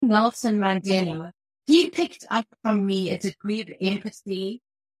Nelson Mandela, he picked up from me a degree of empathy.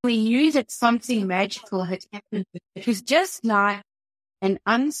 We knew that something magical had happened. It was just like an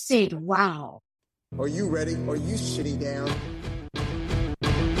unsaid wow. Are you ready? Are you sitting down?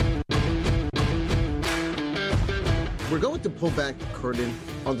 We're going to pull back the curtain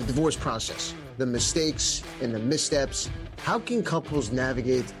on the divorce process, the mistakes and the missteps. How can couples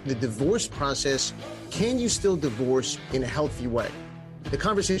navigate the divorce process? Can you still divorce in a healthy way? The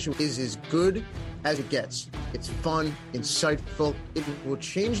conversation is as good as it gets. It's fun, insightful. It will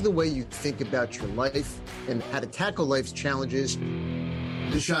change the way you think about your life and how to tackle life's challenges.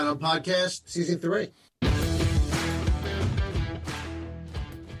 The Shine On Podcast, Season 3.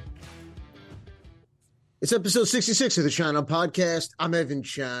 It's episode 66 of the Shine On Podcast. I'm Evan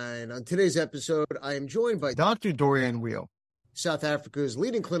Shine. On today's episode, I am joined by Dr. Dorianne Weil, South Africa's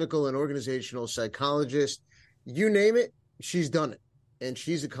leading clinical and organizational psychologist. You name it, she's done it, and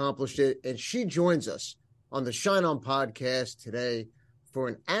she's accomplished it, and she joins us on the Shine On Podcast today for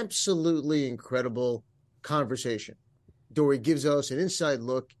an absolutely incredible conversation. Dori gives us an inside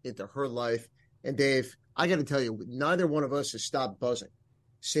look into her life, and Dave, I got to tell you, neither one of us has stopped buzzing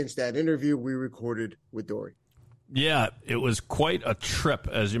since that interview we recorded with Dori. Yeah, it was quite a trip,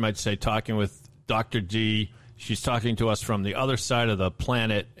 as you might say, talking with Dr. D. She's talking to us from the other side of the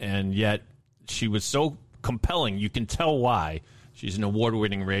planet, and yet she was so compelling. You can tell why. She's an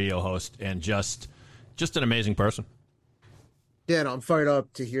award-winning radio host and just an amazing person. Yeah, no, I'm fired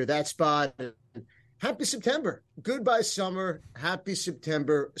up to hear that spot. Happy September. Goodbye, summer. Happy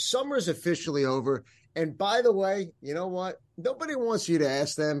September. Summer's officially over. And by the way, you know what? Nobody wants you to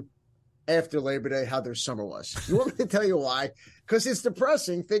ask them after Labor Day how their summer was. You want me to tell you why? Because it's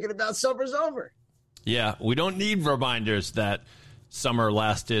depressing thinking about summer's over. Yeah, we don't need reminders that summer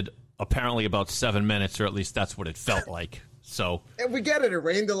lasted apparently about 7 minutes, or at least that's what it felt like. So, and we get it. It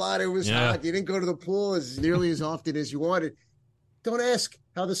rained a lot. It was hot. You didn't go to the pool as nearly as often as you wanted. Don't ask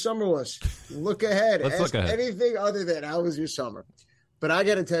how the summer was. Look ahead. Let's ask look ahead. Anything other than how was your summer. But I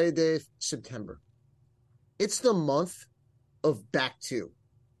got to tell you, Dave, September. It's the month of back to.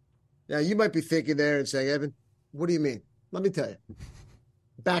 Now, you might be thinking there and saying, Evan, what do you mean? Let me tell you.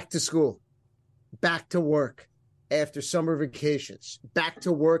 Back to school. Back to work after summer vacations. Back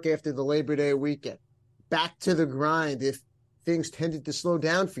to work after the Labor Day weekend. Back to the grind if things tended to slow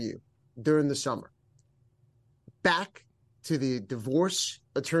down for you during the summer. Back to the divorce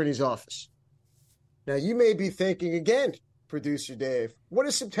attorney's office. Now, you may be thinking again, producer Dave, what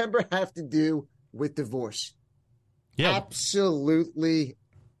does September have to do with divorce? Yeah. Absolutely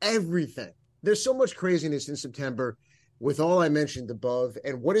everything. There's so much craziness in September with all I mentioned above.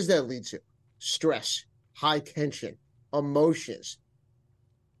 And what does that lead to? Stress, high tension, emotions,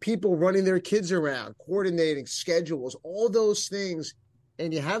 people running their kids around, coordinating schedules, all those things.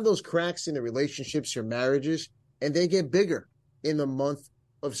 And you have those cracks in the relationships or marriages, and they get bigger in the month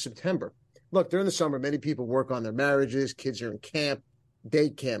of September. Look, during the summer, many people work on their marriages. Kids are in camp,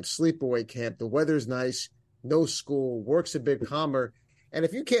 day camp, sleepaway camp. The weather's nice, no school, work's a bit calmer. And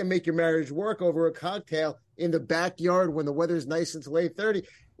if you can't make your marriage work over a cocktail in the backyard when the weather's nice until 8:30,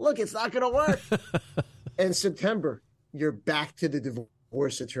 look, it's not going to work. In September, you're back to the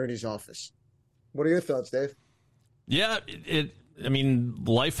divorce attorney's office. What are your thoughts, Dave? Yeah, I mean,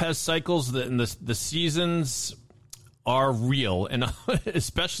 life has cycles, and the seasons are real, and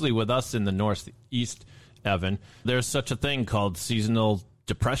especially with us in the Northeast, Evan, there's such a thing called seasonal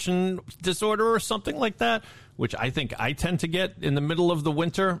depression disorder or something like that, which I think I tend to get in the middle of the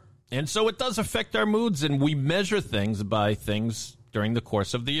winter. And so it does affect our moods, and we measure things by things during the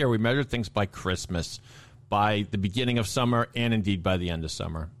course of the year. We measure things by Christmas, by the beginning of summer, and indeed by the end of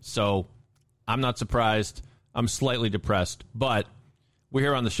summer. So I'm not surprised. I'm slightly depressed, but we're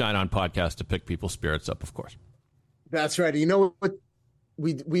here on the Shine On Podcast to pick people's spirits up, of course. That's right. You know what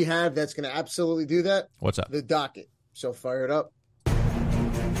we have that's going to absolutely do that? What's that? The docket. So fire it up.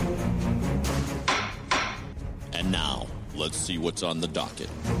 And now, let's see what's on the docket.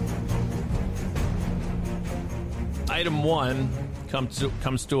 Item 1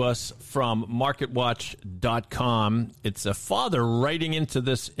 comes to us from MarketWatch.com. It's a father writing into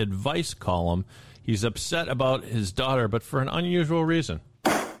this advice column. He's upset about his daughter, but for an unusual reason.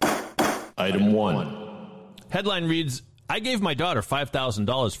 Item 1. Headline reads, I gave my daughter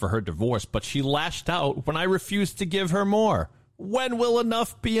 $5,000 for her divorce, but she lashed out when I refused to give her more. When will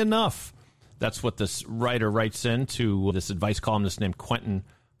enough be enough? That's what this writer writes into this advice columnist named Quentin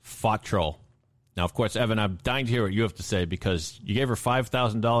Fottrell. Now, of course, Evan, I'm dying to hear what you have to say because you gave her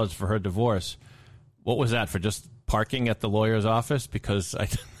 $5,000 for her divorce. What was that, for just parking at the lawyer's office? Because I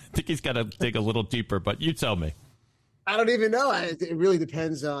think he's got to dig a little deeper, but you tell me. I don't even know. It really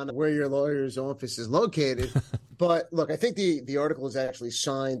depends on where your lawyer's office is located. But look, I think the article is actually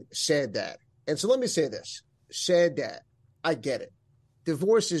signed Sad Dad. And so let me say this. Sad Dad, I get it.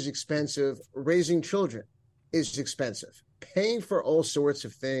 Divorce is expensive. Raising children is expensive. Paying for all sorts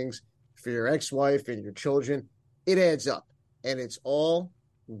of things for your ex-wife and your children, it adds up. And it's all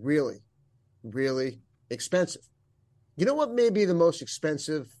really, really expensive. You know what may be the most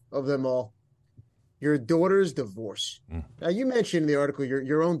expensive of them all? Your daughter's divorce. Now, you mentioned in the article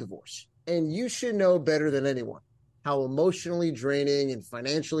your own divorce, and you should know better than anyone how emotionally draining and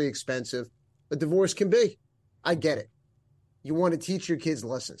financially expensive a divorce can be. I get it. You want to teach your kids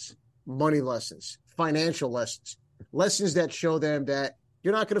lessons, money lessons, financial lessons, lessons that show them that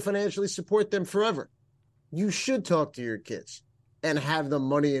you're not going to financially support them forever. You should talk to your kids and have the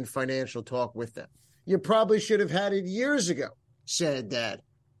money and financial talk with them. You probably should have had it years ago, said Dad.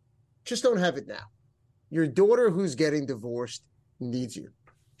 Just don't have it now. Your daughter who's getting divorced needs you.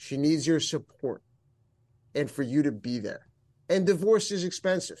 She needs your support and for you to be there. And divorce is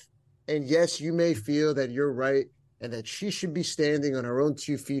expensive. And yes, you may feel that you're right and that she should be standing on her own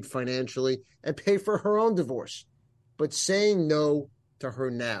 2 feet financially and pay for her own divorce. But saying no to her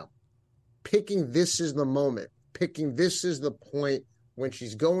now, picking this is the moment, picking this is the point when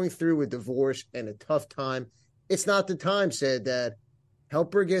she's going through a divorce and a tough time, it's not the time, said Dad.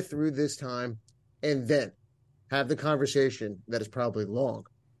 Help her get through this time and then have the conversation that is probably long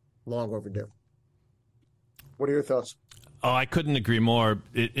overdue. What are your thoughts? Oh, I couldn't agree more.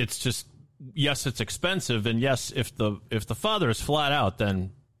 It's just, yes, it's expensive, and yes, if the father is flat out, then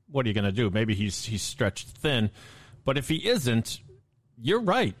what are you going to do? Maybe he's stretched thin, but if he isn't, you're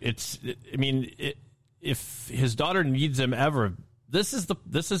right. If his daughter needs him ever, this is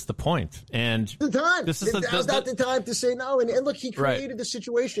the point, and the time. This is now's not the time to say no. And look, he created the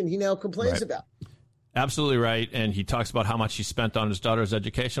situation he now complains about. Absolutely right, and he talks about how much he spent on his daughter's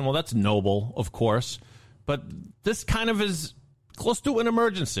education. Well, that's noble, of course, but this kind of is close to an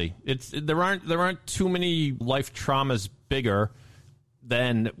emergency. There aren't too many life traumas bigger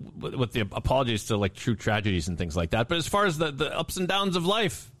than, with the apologies to like true tragedies and things like that. But as far as the ups and downs of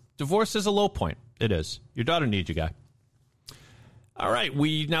life, divorce is a low point. It is. Your daughter needs you, guy. All right,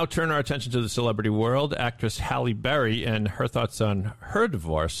 we now turn our attention to the celebrity world. Actress Halle Berry and her thoughts on her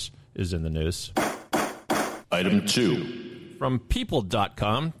divorce is in the news. Item 2. From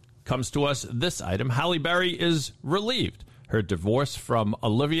People.com comes to us this item. Halle Berry is relieved. Her divorce from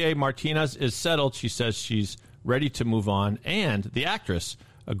Olivier Martinez is settled. She says she's ready to move on. And the actress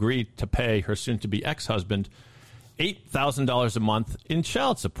agreed to pay her soon-to-be ex-husband $8,000 a month in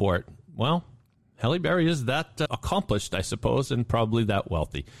child support. Well, Halle Berry is that accomplished, I suppose, and probably that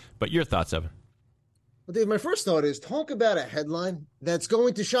wealthy. But your thoughts, Evan? Well, Dave, my first thought is talk about a headline that's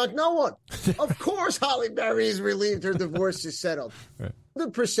going to shock no one. Of course, Halle Berry is relieved her divorce is settled. Right.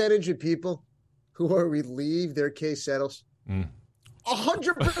 The percentage of people who are relieved their case settles?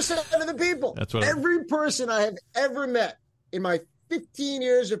 100% of the people. That's what every person I have ever met in my 15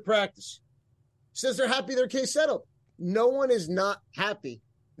 years of practice says they're happy their case settled. No one is not happy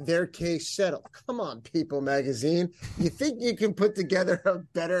their case settled. Come on, People magazine. You think you can put together a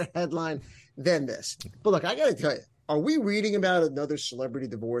better headline than this? But look, I got to tell you, are we reading about another celebrity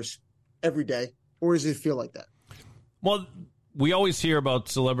divorce every day, or does it feel like that? Well, we always hear about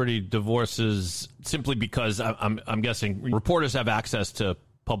celebrity divorces simply because I'm guessing reporters have access to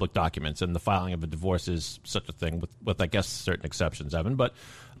public documents, and the filing of a divorce is such a thing with I guess certain exceptions, Evan. But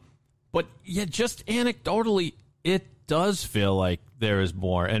yeah, just anecdotally, it does feel like there is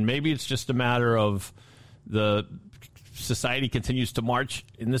more, and maybe it's just a matter of the society continues to march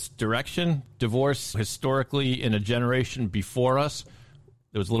in this direction. Divorce, historically, in a generation before us,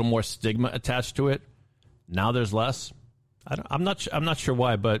 there was a little more stigma attached to it. Now there's less. I'm not sure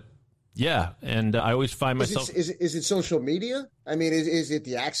why, but yeah. And I always find myself. Is it social media? I mean, is it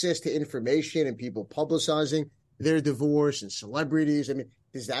the access to information and people publicizing their divorce and celebrities? I mean,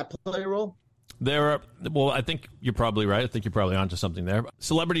 does that play a role? I think you're probably right. I think you're probably onto something there.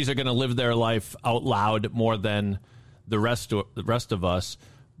 Celebrities are going to live their life out loud more than the rest of us.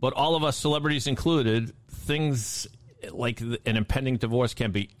 But all of us, celebrities included, things like an impending divorce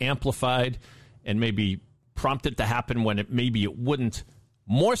can be amplified and maybe prompted to happen when maybe it wouldn't.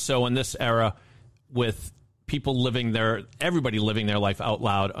 More so in this era with everybody living their life out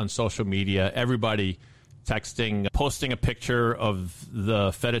loud on social media, everybody texting, posting a picture of the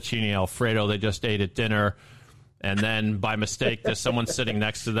fettuccine Alfredo they just ate at dinner, and then by mistake there's someone sitting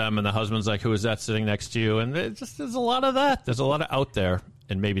next to them and the husband's like, who is that sitting next to you? And there's a lot of that. There's a lot of out there,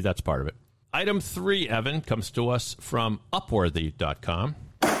 and maybe that's part of it. Item 3, Evan, comes to us from Upworthy.com.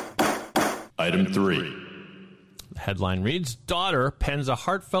 Item 3. Headline reads, daughter pens a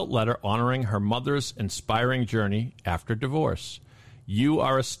heartfelt letter honoring her mother's inspiring journey after divorce. You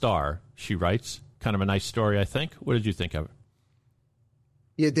are a star, she writes. Kind of a nice story, I think. What did you think of it?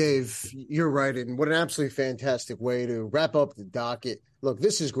 Yeah, Dave, you're right. And what an absolutely fantastic way to wrap up the docket. Look,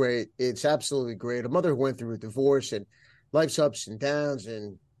 this is great. It's absolutely great. A mother who went through a divorce and life's ups and downs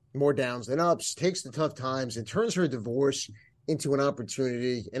and more downs than ups, takes the tough times and turns her divorce into an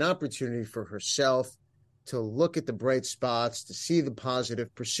opportunity for herself to look at the bright spots, to see the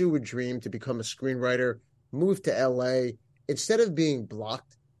positive, pursue a dream, to become a screenwriter, move to LA, instead of being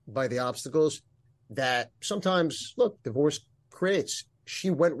blocked by the obstacles that sometimes, look, divorce creates.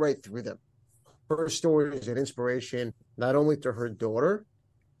 She went right through them. Her story is an inspiration, not only to her daughter,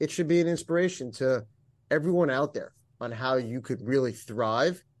 it should be an inspiration to everyone out there on how you could really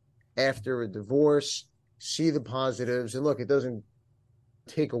thrive after a divorce, see the positives. And look, it doesn't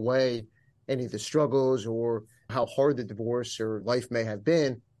take away any of the struggles or how hard the divorce or life may have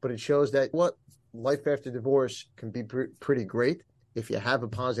been, but it shows that what life after divorce can be pretty great if you have a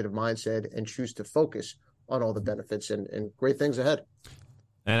positive mindset and choose to focus on all the benefits and great things ahead.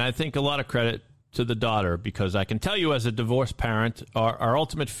 And I think a lot of credit to the daughter, because I can tell you as a divorced parent, our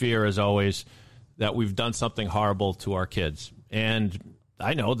ultimate fear is always that we've done something horrible to our kids. And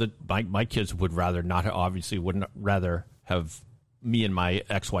I know that my kids would rather not, obviously wouldn't rather have me and my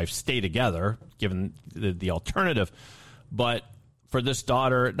ex-wife stay together, given the alternative. But for this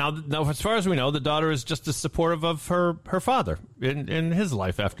daughter, now, as far as we know, the daughter is just as supportive of her father in his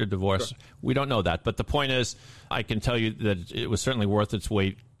life after divorce. Sure. We don't know that. But the point is, I can tell you that it was certainly worth its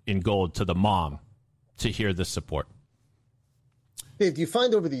weight in gold to the mom to hear this support. Dave, do you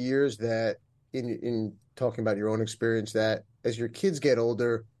find over the years that in talking about your own experience that as your kids get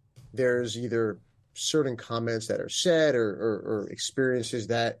older, there's either certain comments that are said or experiences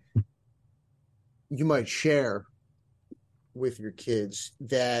that you might share with your kids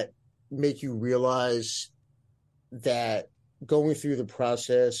that make you realize that going through the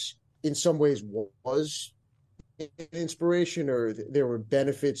process in some ways was an inspiration, or there were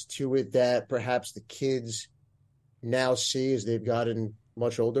benefits to it that perhaps the kids now see as they've gotten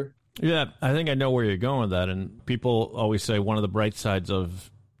much older? Yeah, I think I know where you're going with that. And people always say one of the bright sides of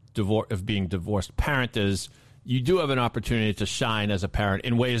being divorced parent is you do have an opportunity to shine as a parent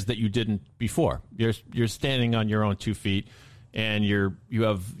in ways that you didn't before. You're standing on your own 2 feet, and you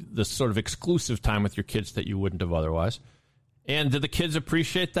have this sort of exclusive time with your kids that you wouldn't have otherwise. And do the kids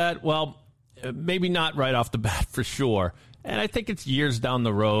appreciate that? Well, maybe not right off the bat for sure. And I think it's years down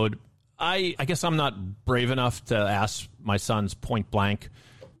the road. I guess I'm not brave enough to ask my sons point blank,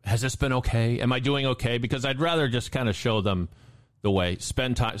 has this been okay? Am I doing okay? Because I'd rather just kind of show them the way,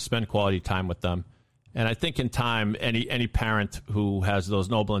 spend quality time with them. And I think in time, any parent who has those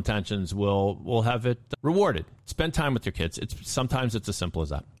noble intentions will have it rewarded. Spend time with your kids. Sometimes it's as simple as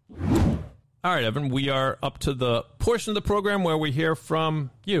that. All right, Evan, we are up to the portion of the program where we hear from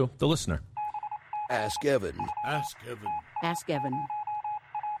you, the listener. Ask Evan. Ask Evan. Ask Evan.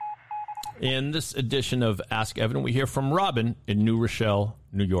 In this edition of Ask Evan, we hear from Robin in New Rochelle,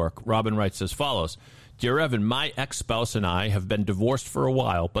 New York. Robin writes as follows. Dear Evan, my ex-spouse and I have been divorced for a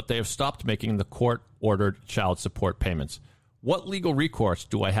while, but they have stopped making the court-ordered child support payments. What legal recourse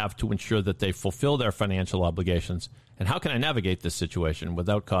do I have to ensure that they fulfill their financial obligations? And how can I navigate this situation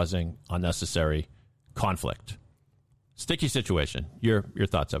without causing unnecessary conflict? Sticky situation. Your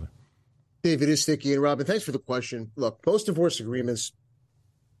thoughts, Evan? Dave, it is sticky. And Robin, thanks for the question. Look, post-divorce agreements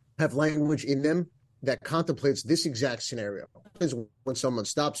have language in them that contemplates this exact scenario. Is when someone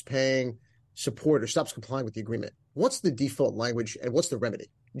stops paying support or stops complying with the agreement. What's the default language and what's the remedy?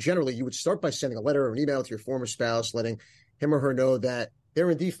 Generally, you would start by sending a letter or an email to your former spouse, letting him or her know that they're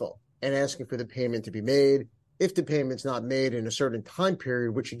in default and asking for the payment to be made. If the payment's not made in a certain time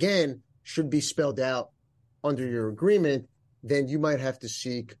period, which again should be spelled out under your agreement, then you might have to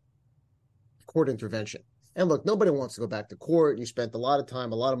seek court intervention. And look, nobody wants to go back to court. You spent a lot of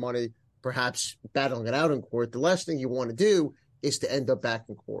time, a lot of money, perhaps battling it out in court. The last thing you want to do is to end up back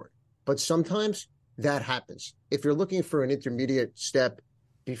in court. But sometimes that happens. If you're looking for an intermediate step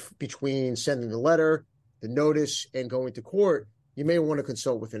between sending the letter, the notice, and going to court, you may want to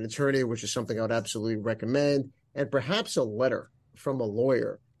consult with an attorney, which is something I would absolutely recommend. And perhaps a letter from a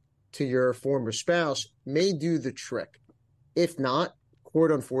lawyer to your former spouse may do the trick. If not,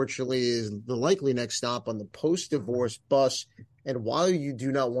 court, unfortunately, is the likely next stop on the post-divorce bus. And while you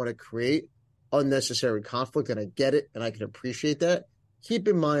do not want to create unnecessary conflict, and I get it, and I can appreciate that, keep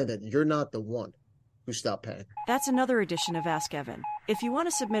in mind that you're not the one who stopped paying. That's another edition of Ask Evan. If you want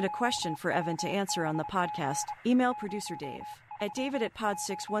to submit a question for Evan to answer on the podcast, email producer Dave at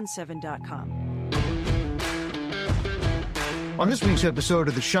david@pod617.com. On this week's episode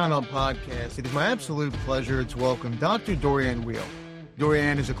of the Shine On Podcast, it is my absolute pleasure to welcome Dr. Dorianne Weil.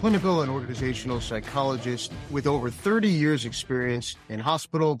 Dorianne is a clinical and organizational psychologist with over 30 years experience in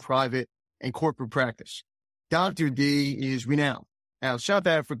hospital, private, and corporate practice. Dr. D is renowned as South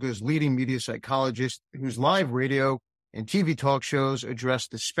Africa's leading media psychologist whose live radio and TV talk shows address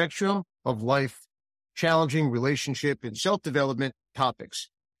the spectrum of life, challenging relationship, and self-development topics.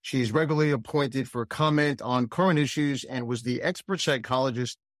 She is regularly appointed for comment on current issues and was the expert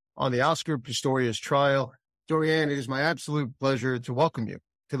psychologist on the Oscar Pistorius trial. Dorianne, it is my absolute pleasure to welcome you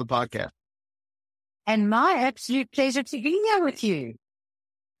to the podcast. And my absolute pleasure to be here with you.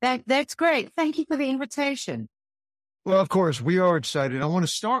 That's great. Thank you for the invitation. Well, of course, we are excited. I want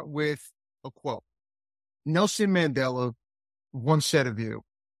to start with a quote. Nelson Mandela once said of you,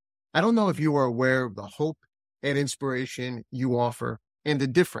 I don't know if you are aware of the hope and inspiration you offer and the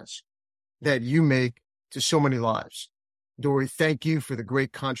difference that you make to so many lives. Dory, thank you for the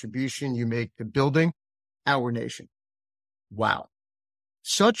great contribution you make to building our nation. Wow.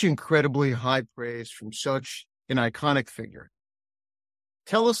 Such incredibly high praise from such an iconic figure.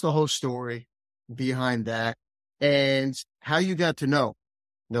 Tell us the whole story behind that and how you got to know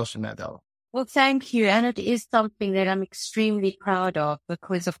Nelson Mandela. Well, thank you. And it is something that I'm extremely proud of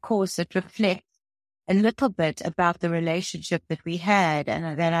because, of course, it reflects a little bit about the relationship that we had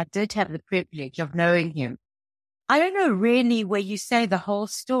and that I did have the privilege of knowing him. I don't know really where you say the whole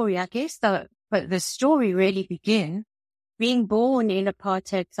story. I guess but the story really begins being born in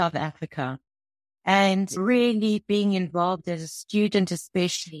apartheid South Africa and really being involved as a student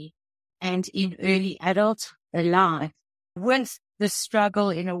especially and in early adult life with the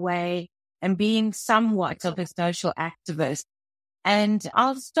struggle in a way and being somewhat of a social activist. And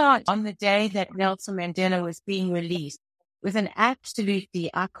I'll start on the day that Nelson Mandela was being released with an absolutely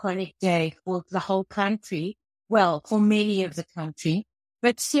iconic day for the whole country. Well, for many of the country,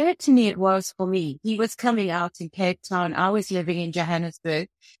 but certainly it was for me. He was coming out in Cape Town. I was living in Johannesburg,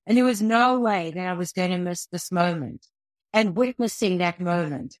 and there was no way that I was going to miss this moment and witnessing that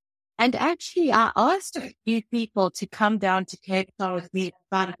moment. And actually, I asked a few people to come down to Cape Town with me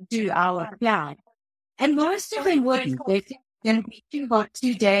about a 2-hour flight. And most of them wouldn't. They think it's going to be too hot,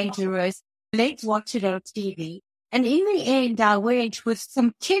 too dangerous. Let's watch it on TV. And in the end, I went with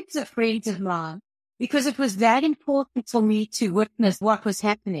some kids of friends of mine because it was that important for me to witness what was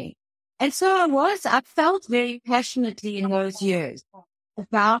happening. And so I felt very passionately in those years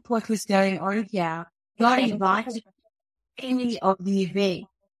about what was going on here. Got invited to any of the events,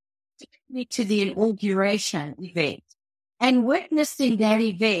 particularly to the inauguration event, and witnessing that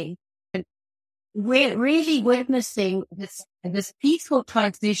event, we're really witnessing this peaceful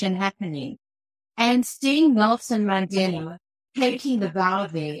transition happening and seeing Nelson Mandela taking the bow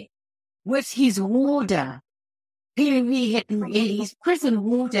there with his warder, he had his prison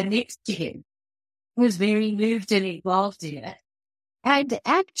warder next to him, was very moved and involved in it. And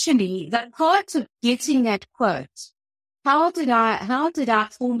actually, the part of getting that quote, how did I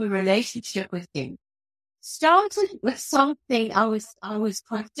form a relationship with him? Started with something I was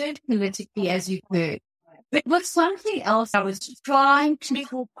concerned politically, as you heard, but with something else I was trying to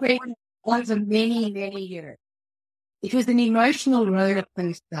incorporate over many, many years. It was an emotional roller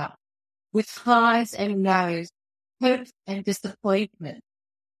coaster with highs and lows, hope and disappointment,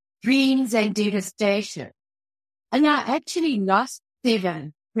 dreams and devastation. And I actually lost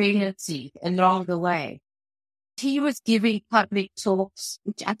 7 pregnancies along the way. He was giving public talks,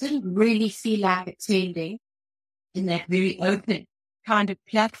 which I didn't really feel like attending in that very open kind of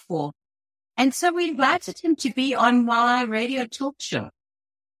platform. And so we invited him to be on my radio talk show.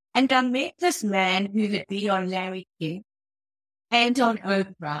 And I met this man who had been on Larry King and on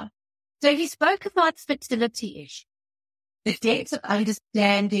Oprah. So he spoke about fertility issues, the depth of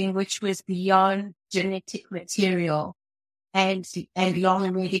understanding which was beyond genetic material and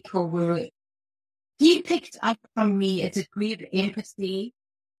long medical work. He picked up from me a degree of empathy,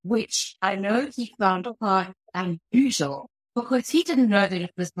 which I know he found quite unusual because he didn't know that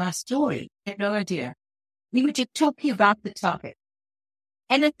it was my story. He had no idea. We were just talking about the topic.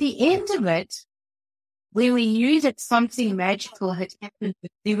 And at the end of it, when we knew that something magical had happened,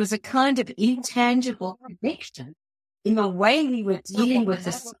 there was a kind of intangible connection in the way we were dealing with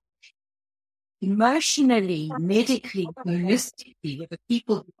this emotionally, medically, holistically with the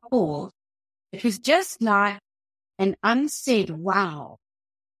people before. It was just like an unsaid wow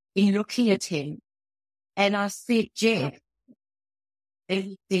in looking at him. And I said, Jeff. And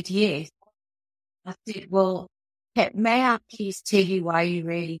he said, yes. I said, well, may I please tell you why you're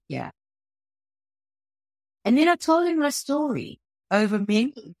really here? And then I told him my story over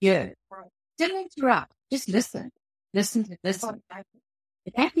many years. Didn't interrupt, just listen. listen to this. And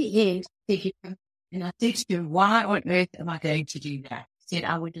at the end, and I said to him, why on earth am I going to do that? He said,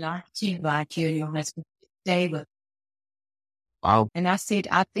 I would like to invite you and your husband to stay with me. Wow. And I said,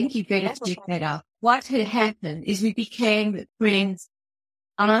 I think you better check that out. What had happened is we became friends.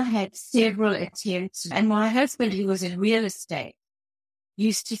 And I had several attempts. And my husband, who was in real estate,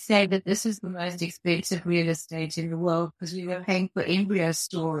 used to say that this is the most expensive real estate in the world because we were paying for embryo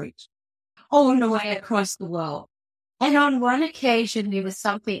storage all the way across the world. And on one occasion, there was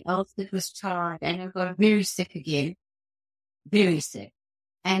something else that was tried, and I got very sick again, very sick.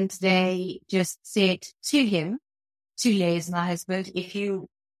 And they just said to him, to Les, my husband, if you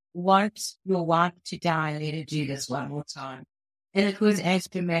want your wife to die, let her do this one more time. And it was as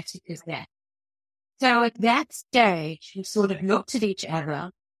dramatic as that. So at that stage, we sort of looked at each other,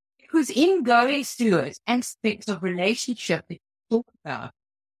 because in going through it, aspects of relationship that we talk about,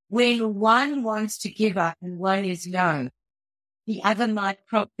 when one wants to give up and one is no, the other might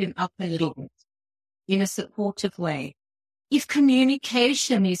prop them up a little bit in a supportive way. If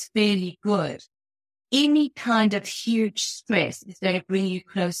communication is fairly good, any kind of huge stress is going to bring you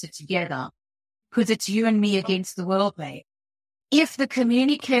closer together because it's you and me against the world, babe. If the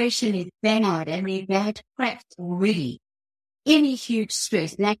communication is bad and we're bad cracked already, any huge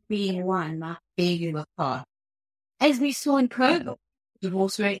stress, that being one, might bear you apart. As we saw in COVID,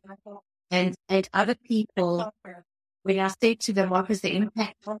 divorce rate, and other people, when I said to them what was the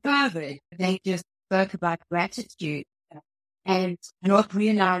impact of COVID, they just spoke about gratitude and not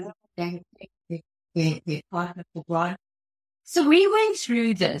realizing that their partner for granted. So we went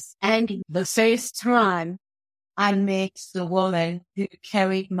through this, and the first time I met the woman who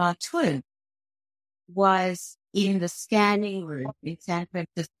carried my twin was in the scanning room in San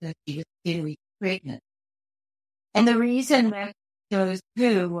Francisco. She was 10 weeks pregnant. And the reason that I chose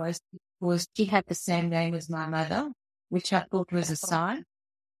her was because she had the same name as my mother, which I thought was a sign.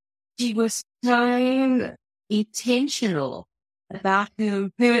 She was so intentional about her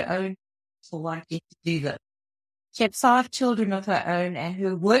own for wanting to do this. She had 5 children of her own, and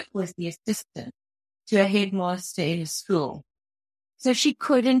her work was the assistant to a headmaster in a school. So she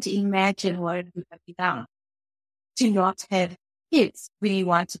couldn't imagine what it would be done to not have kids when you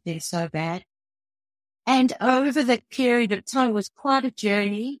wanted them so bad. And over the period of time, it was quite a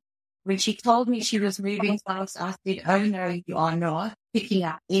journey. When she told me she was moving house, I said, oh no, you are not picking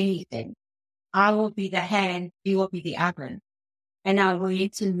up anything. I will be the hand, you will be the oven. And I will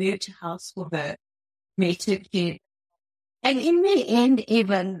need to move to house for her, met her kid. And in the end,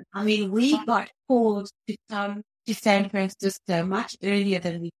 even, we got called to come to San Francisco much earlier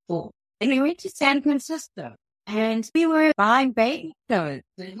than we thought. And we went to San Francisco, and we were buying baby clothes,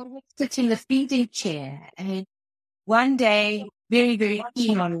 sitting in the feeding chair. And one day, very, very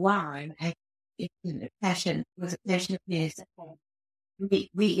keen on wine, and it was a passion of theirs. We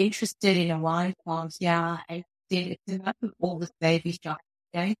interested in a wine farm, yeah, and said, it's enough of all this baby shop.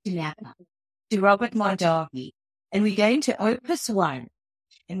 We're going to Napa, to Robert Mondavi, and we're going to Opus Wine,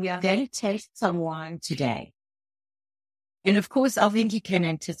 and we are going to taste some wine today. And of course, I think you can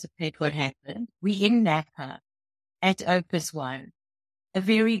anticipate what happened. We in Napa at Opus Wine, a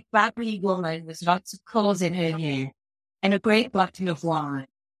very bubbly woman with lots of curls in her hair and a great bottle of wine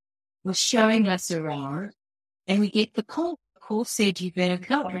was showing us around, and we get the call. The call said, you better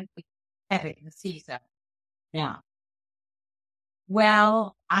come and we have it in the Caesar. Now,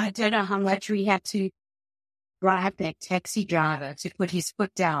 well, I don't know how much we had to bribe that taxi driver to put his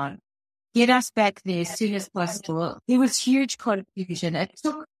foot down, get us back there as soon as possible. There was huge confusion. It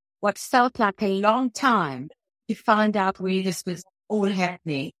took what felt like a long time to find out where this was all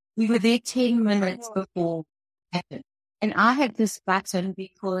happening. We were there 10 minutes before it happened. And I had this button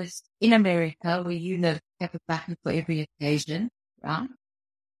because in America, where you live, you have a button for every occasion, right?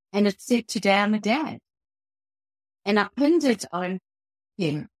 And it said, today I'm a dad. And I pinned it on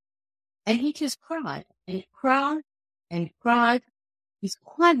him. And he just cried and cried and cried. His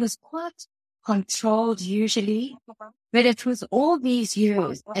cry was quite controlled usually, but it was all these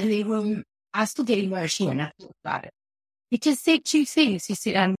years. And I still get emotional when I talk about it. He just said 2 things. He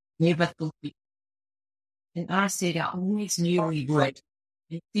said, I never thought we. And I said, I always knew we would.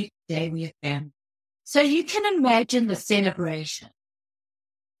 And today we are family. So you can imagine the celebration.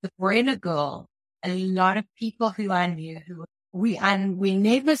 The boy and a girl, a lot of people who I knew we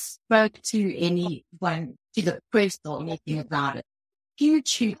never spoke to anyone, to the press or anything about it. Huge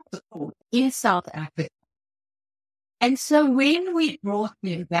support in South Africa. And so when we brought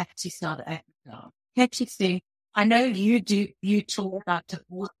them back to South Africa, I had to think, I know you talk about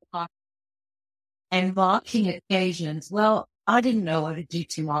divorce and marking occasions. Well, I didn't know what to do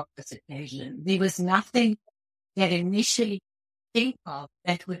to mark this occasion. There was nothing that initially think of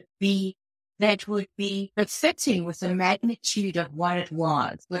that would be befitting with the magnitude of what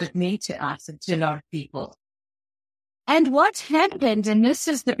it meant to us and to a lot of people. And what happened, and this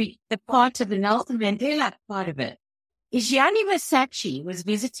is the part of the Nelson Mandela part of it, is Gianni Versace was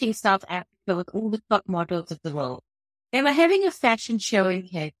visiting South Africa with all the top models of the world. They were having a fashion show in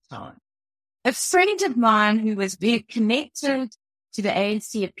Cape Town. A friend of mine who was very connected to the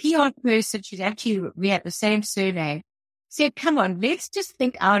ANC, a PR person, we had the same surname, said, come on, let's just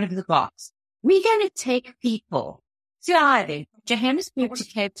think out of the box. We're going to take people to either Johannesburg to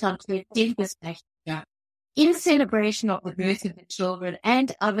Cape Town to attend this fashion show in celebration of the birth of the children,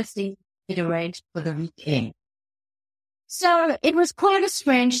 and obviously it arranged for the weekend. So it was quite a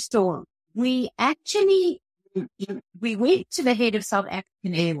strange story. We went to the head of South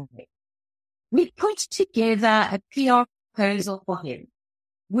African Airways. We put together a PR proposal for him,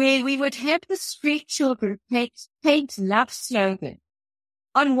 where we would have the street children paint love slogan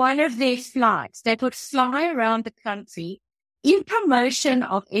on one of their flights that would fly around the country in promotion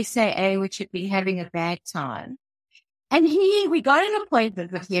of SAA, which had been having a bad time. And we got an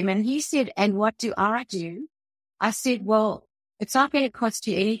appointment with him, and he said, and what do I do? I said, well, it's not going to cost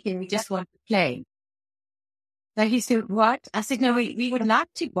you anything. We just want the plane. So he said, what? I said, no, we would like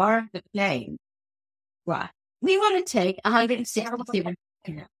to borrow the plane. Right. We want to take 167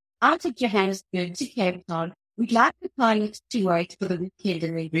 out of Johannesburg to Cape Town. We'd like the pilot to wait for the weekend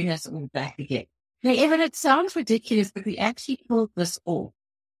and then bring us all back again. Now, Evan, it sounds ridiculous, but we actually pulled this off.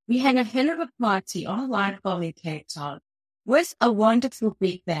 We had a hell of a party on a wine farm in Cape Town with a wonderful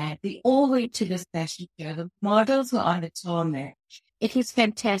big band. We all went to this fashion show. The models were on the tarmac. It was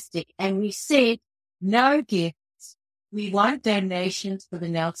fantastic. And we said, no gifts. We want donations for the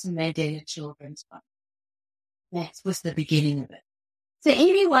Nelson Mandela Children's Fund. That was the beginning of it. So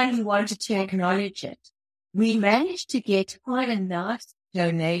anyone who wanted to acknowledge it, we managed to get quite a nice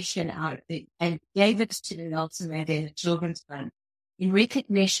donation out of it and gave it to the Nelson Mandela Children's Fund in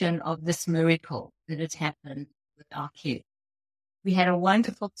recognition of this miracle that had happened with our kids. We had a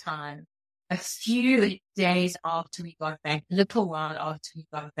wonderful time. A few days after we got back, a little while after we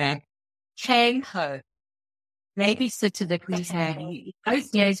got back, came home. Babysitter that we had, those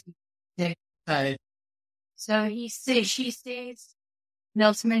days we did phone. So she says,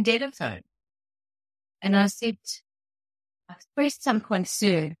 Nelson Mandela phone. And I said, I expressed some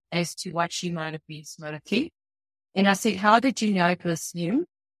concern as to what she might have been smoking. And I said, how did you know it was him?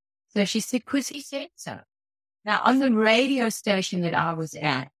 So she said, because he said so. Now, on the radio station that I was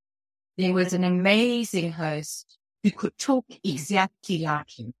at, there was an amazing host who could talk exactly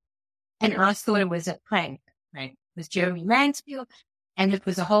like him. And I thought it was a prank. It was Jeremy Mansfield, and it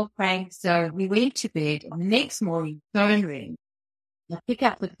was a whole prank. So we went to bed. And the next morning, phone rang. I pick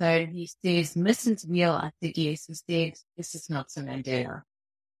up the phone. He says, Mrs. Weil. I said, yes. He says, this is Nelson Mandela.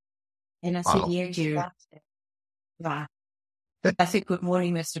 And I said, yeah, Jerry. Right. I said, good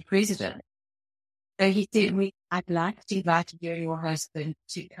morning, Mr. President. So he said, I'd like to invite you and your husband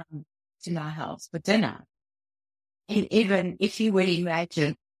to come to my house for dinner. And even if you would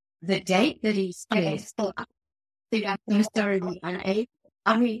imagine the date that he says, I'm thoroughly unable.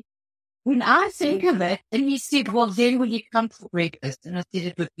 I mean, when I think of it, and he said, well, then will you come for breakfast? And I said,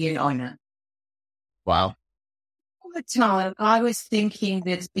 it would be an honor. Wow. All the time, I was thinking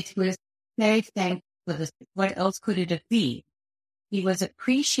that it was very thankful for this. What else could it have been? He was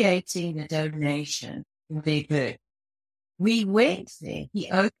appreciating the donation for their birth. We went there.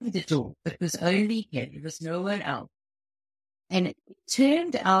 He opened the door. It was only him. There was no one else. And it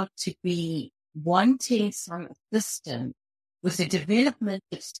turned out to be wanting some assistance with the development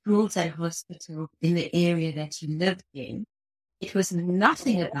of schools and hospitals in the area that he lived in. It was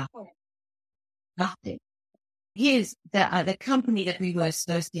nothing about it. Nothing. Here's the company that we were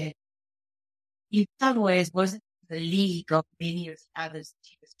associated with. In some ways wasn't the league of many of the others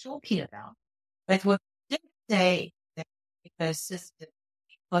he was talking about. But what did say that it assisted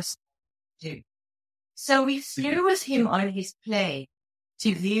was to do. So we flew with him on his plane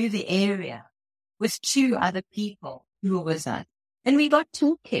to view the area with two other people who were with us. And we got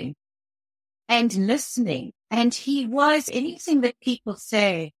talking and listening. And he was anything that people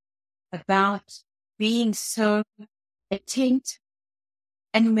say about being so attentive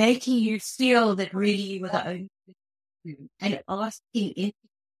and making you feel that really you were the only person and asking any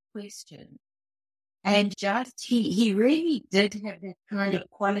question. And just, he really did have that kind of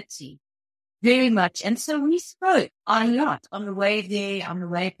quality very much. And so we spoke a lot on the way there, on the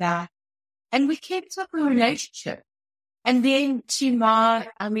way back, and we kept up a relationship. And then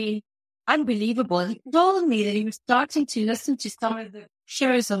unbelievable. He told me that he was starting to listen to some of the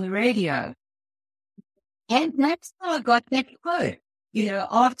shows on the radio. And that's how I got that quote,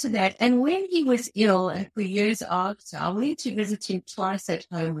 after that. And when he was ill, and for years after, I went to visit him twice at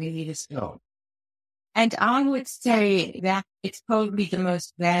home when he was ill. And I would say that it's probably the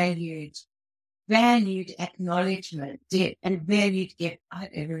most valued acknowledgement and valued gift I've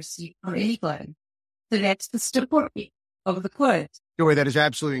ever received from anybody. So that's the story of the quote. Joy, that is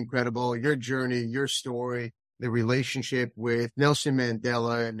absolutely incredible. Your journey, your story, the relationship with Nelson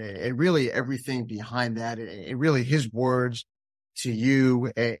Mandela, and really everything behind that, and really his words to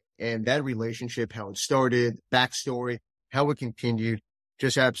you, and that relationship, how it started, backstory, how it continued,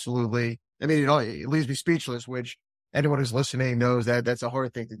 just absolutely. I mean, it leaves me speechless, which anyone who's listening knows that that's a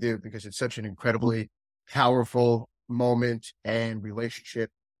hard thing to do because it's such an incredibly powerful moment and relationship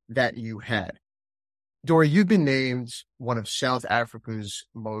that you had. Dori, you've been named one of South Africa's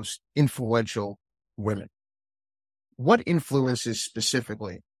most influential women. What influences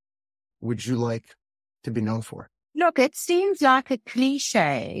specifically would you like to be known for? Look, it seems like a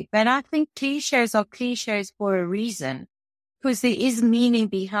cliche, but I think cliches are cliches for a reason, because there is meaning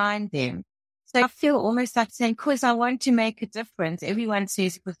behind them. So I feel almost like saying, because I want to make a difference. Everyone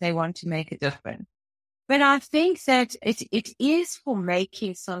says because they want to make a difference. But I think that it is for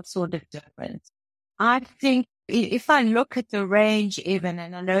making some sort of difference. I think if I look at the range, Evan,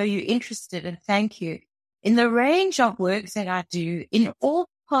 and I know you're interested, and thank you, in the range of works that I do, in all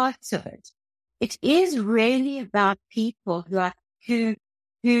parts of it, it is really about people who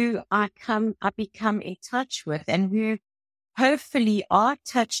I become in touch with, and who hopefully are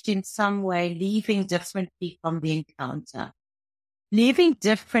touched in some way, leaving differently from the encounter, leaving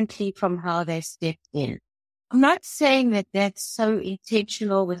differently from how they stepped in. I'm not saying that that's so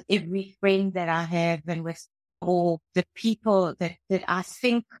intentional with every friend that I have and with all the people that I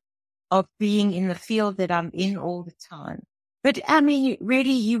think of being in the field that I'm in all the time. But I mean,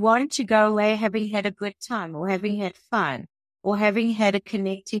 really, you want to go away having had a good time, or having had fun, or having had a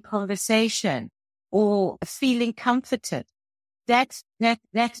connecting conversation, or feeling comforted. That's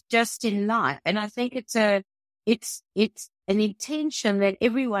just in life. And I think it's an intention that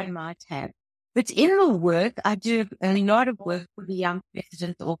everyone might have. But in the work, I do a lot of work with the Young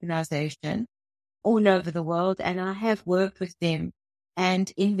Presidents Organization all over the world, and I have worked with them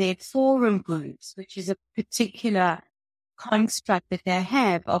and in their forum groups, which is a particular construct that they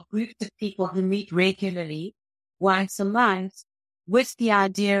have of groups of people who meet regularly once a month, with the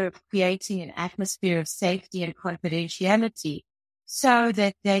idea of creating an atmosphere of safety and confidentiality so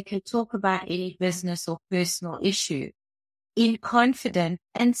that they can talk about any business or personal issue in confidence,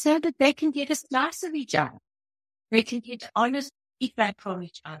 and so that they can get a slice of each other. They can get honest feedback from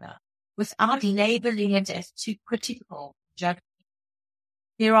each other without labeling it as too critical judgment.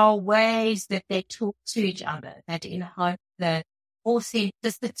 There are ways that they talk to each other that enhance the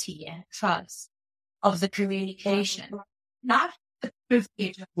authenticity and trust of the communication. Not the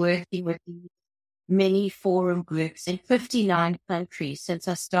privilege of working with these many forum groups in 59 countries since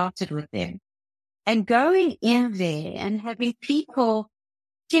I started with them. And going in there and having people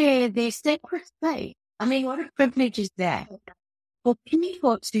share their sacred space. I mean, what a privilege is that? For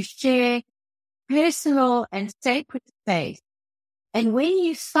people to share personal and sacred space. And when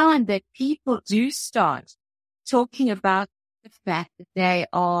you find that people do start talking about the fact that they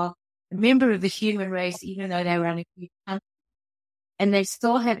are a member of the human race, even though they run a few countries, and they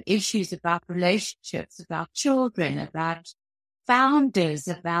still have issues about relationships, about children, about founders,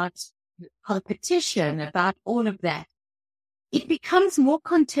 about competition, about all of that, it becomes more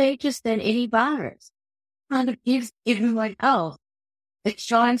contagious than any virus. Kind of gives everyone else a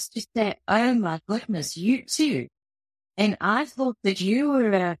chance to say, oh my goodness, you too. And I thought that you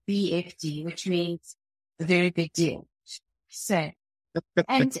were a BFD, which means a very big deal. So,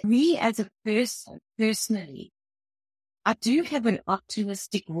 and me as a person, personally, I do have an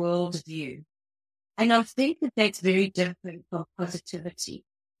optimistic worldview. And I think that that's very different from positivity.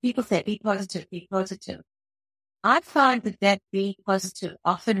 People say, be positive, be positive. I find that being positive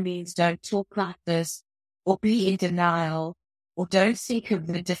often means don't talk like this, or be in denial, or don't think of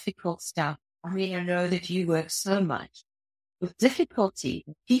the difficult stuff. I mean, I know that you work so much with difficulty.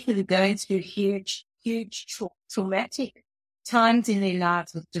 People are going through huge traumatic times in their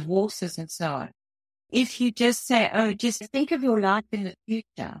lives with divorces and so on. If you just say, oh, just think of your life in the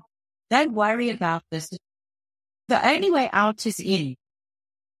future. Don't worry about this. The only way out is in.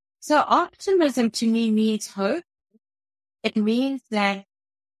 So optimism to me means hope. It means that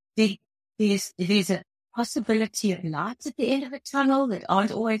there's a possibility of lights at the end of a tunnel that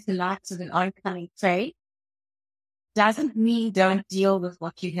aren't always the lights of an oncoming train. Doesn't mean don't deal with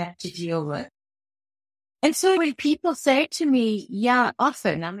what you have to deal with. And so when people say to me, yeah,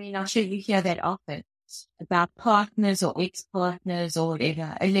 often, I mean, I'm sure you hear that often, about partners or ex-partners or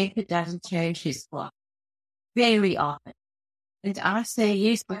whatever, a leopard doesn't change his flock very often. And I say,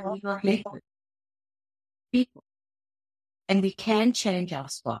 yes, but we're not leopard people. And we can change our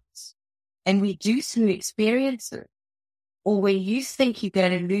spots. And we do through experiences. Or when you think you're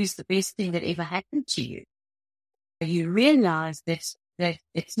going to lose the best thing that ever happened to you, you realize that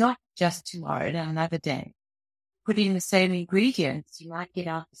it's not just tomorrow and another day. Put in the same ingredients, you might get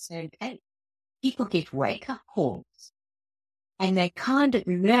out the same cake. People get wake-up calls. And they kind of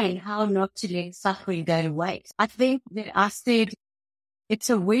learn how not to let suffering go to waste. I think that I said it's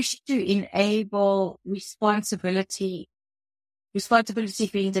a wish to enable responsibility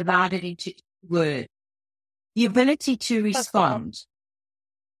being divided into words. The ability to respond,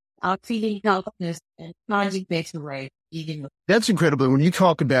 our feeling helpless and finding better ways of dealing with. That's incredible. When you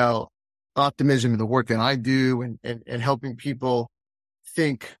talk about optimism and the work that I do and helping people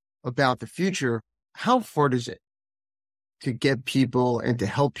think about the future, how hard is it to get people and to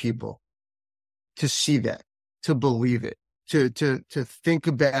help people to see that, to believe it, to think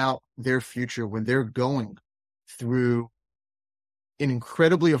about their future when they're going through an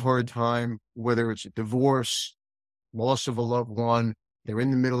incredibly hard time, whether it's a divorce, loss of a loved one, they're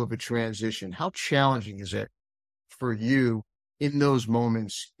in the middle of a transition. How challenging is it for you in those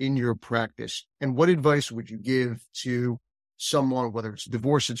moments in your practice? And what advice would you give to someone, whether it's a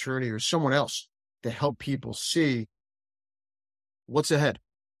divorce attorney or someone else, to help people see what's ahead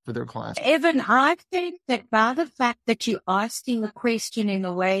for their clients? Evan, I think that by the fact that you're asking the question in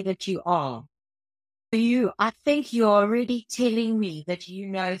the way that you are, I think you're already telling me that you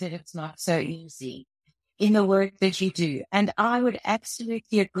know that it's not so easy in the work that you do. And I would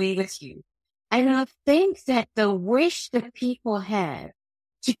absolutely agree with you. And I think that the wish that people have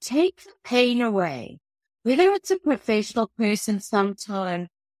to take the pain away, whether it's a professional person sometime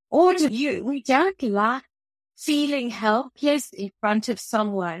or to you, we don't like feeling helpless in front of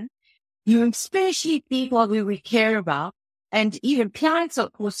someone, especially people who we care about. And even clients,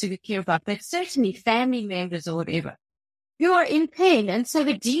 of course, who we care about, but certainly family members or whatever, you are in pain. And so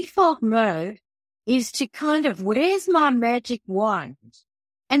the default mode is to kind of, where's my magic wand?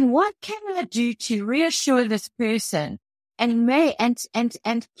 And what can I do to reassure this person? And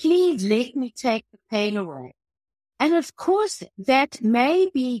please let me take the pain away. And of course, that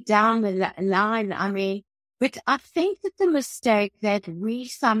may be down the line. But I think that the mistake that we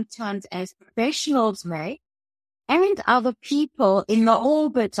sometimes as professionals make, and other people in the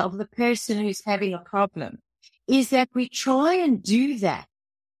orbit of the person who's having a problem, is that we try and do that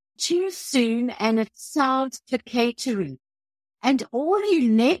too soon and it sounds placatory. And all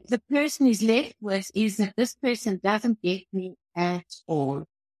the person is left with is that this person doesn't get me at all.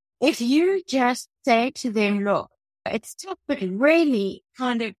 If you just say to them, look, it's tough, but really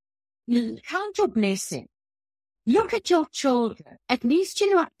kind of count your blessing. Look at your children. At least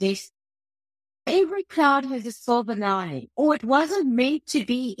you're not this. Every cloud has a silver lining, or it wasn't meant to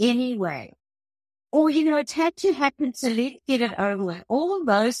be anyway. Or, it had to happen, so let's get it over with. All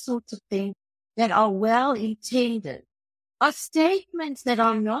those sorts of things that are well intended are statements that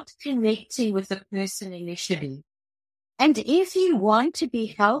are not connecting with the person initially. And if you want to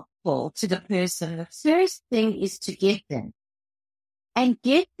be helpful to the person, the first thing is to get them. And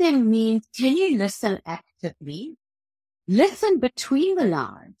get them means, can you listen actively? Listen between the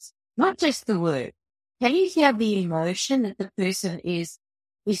lines. Not just the word. Can you hear the emotion that the person is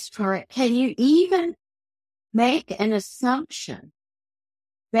trying? Can you even make an assumption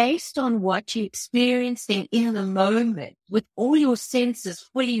based on what you're experiencing in the moment with all your senses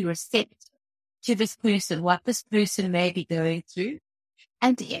fully receptive to this person, what this person may be going through?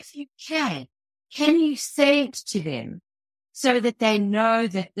 And if you can you say it to them so that they know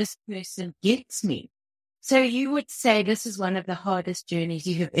that this person gets me? So you would say, this is one of the hardest journeys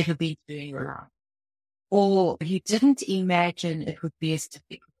you have ever been through in your life. Or you didn't imagine it would be as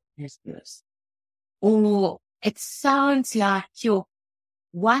difficult as this. Or it sounds like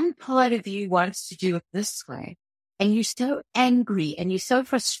one part of you wants to do it this way. And you're so angry and you're so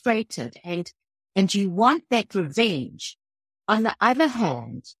frustrated and you want that revenge. On the other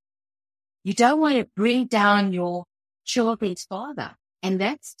hand, you don't want to bring down your children's father. And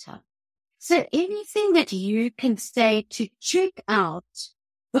that's tough. So anything that you can say to check out,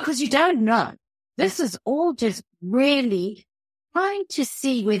 because you don't know, this is all just really trying to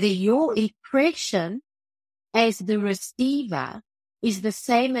see whether your impression as the receiver is the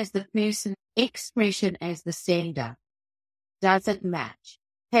same as the person's expression as the sender. Does it match?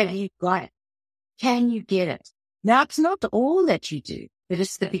 Have you got it? Can you get it? Now, it's not all that you do, but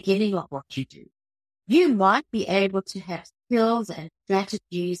it's the beginning of what you do. You might be able to have skills and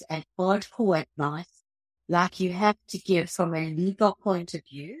strategies and hardcore advice like you have to give from a legal point of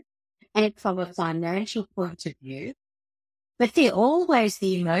view and from a financial point of view, but there's always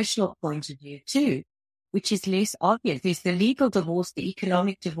the emotional point of view too, which is less obvious. There's the legal divorce, the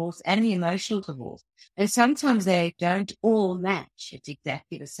economic divorce, and the emotional divorce. And sometimes they don't all match at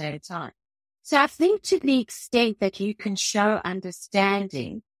exactly the same time. So I think to the extent that you can show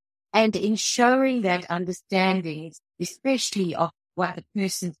understanding, and in showing that understanding, especially of what the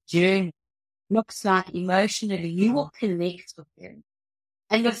person's journey looks like emotionally, you will connect with them.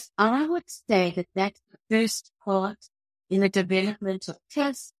 And I would say that that's the first part in the development of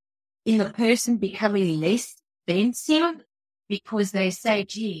trust, in the person becoming less defensive, because they say,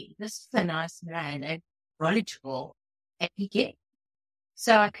 gee, this is a nice man and knowledgeable, and he gets.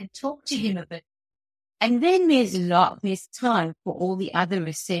 So I can talk to him a bit. And then there's time for all the other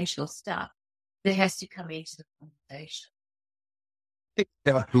essential stuff that has to come into the conversation.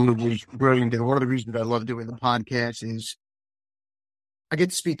 Absolutely brilliant. And one of the reasons I love doing the podcast is I get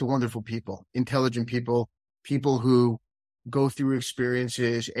to speak to wonderful people, intelligent people, people who go through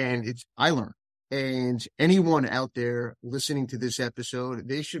experiences, and I learn. And anyone out there listening to this episode,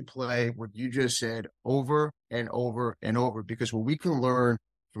 they should play what you just said over and over and over, because what we can learn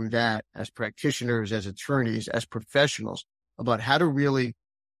from that as practitioners, as attorneys, as professionals, about how to really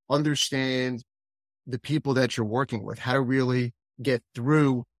understand the people that you're working with, how to really get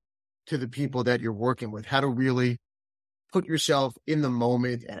through to the people that you're working with, how to really put yourself in the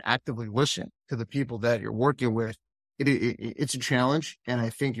moment and actively listen to the people that you're working with. It's a challenge, and I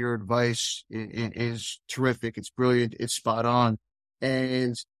think your advice is terrific. It's brilliant. It's spot on.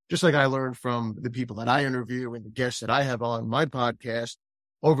 And just like I learned from the people that I interview and the guests that I have on my podcast,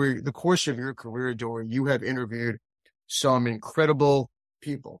 over the course of your career, Dori, you have interviewed some incredible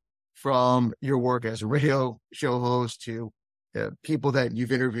people, from your work as a radio show host to people that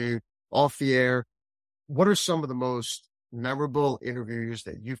you've interviewed off the air. What are some of the most memorable interviews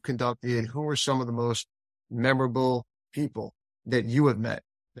that you've conducted? Who are some of the most memorable people that you have met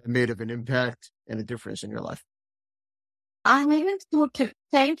that made an impact and a difference in your life? I even thought to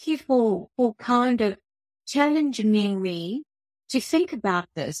thank you for kind of challenging me to think about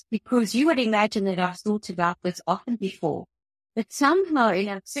this, because you would imagine that I've thought about this often before. But somehow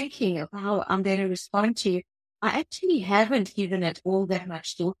in thinking of how I'm going to respond to you, I actually haven't given it all that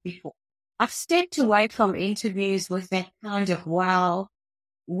much thought before. I've stepped away from interviews with that kind of wow,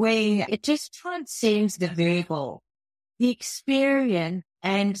 where it just transcends the verbal, the experience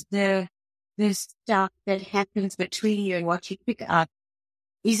and the stuff that happens between you and what you pick up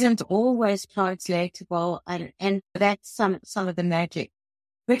isn't always translatable, and that's some of the magic.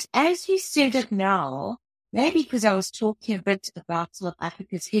 But as you said it now, maybe because I was talking a bit about South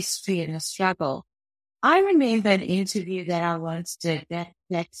Africa's history and the struggle, I remember an interview that I once did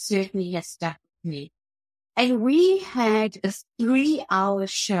that certainly has stuck with me. And we had a 3-hour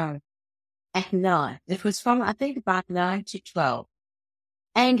show at night. It was from, I think, about 9 to 12.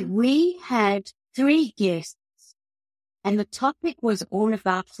 And we had 3 guests, and the topic was all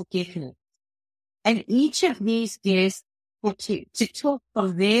about forgiveness. And each of these guests were to talk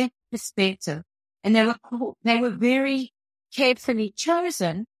from their perspective. And they were very carefully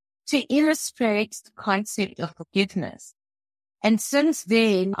chosen to illustrate the concept of forgiveness. And since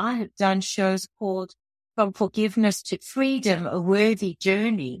then, I have done shows called From Forgiveness to Freedom, A Worthy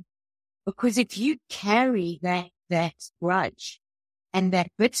Journey. Because if you carry that grudge and that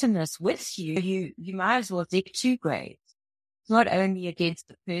bitterness with you, you might as well dig 2 graves. It's not only against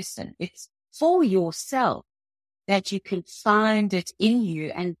the person, it's for yourself, that you can find it in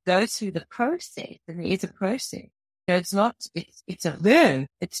you and go through the process. And there is a process. So it's a verb.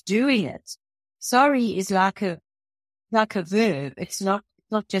 It's doing it. Sorry is like a verb. It's not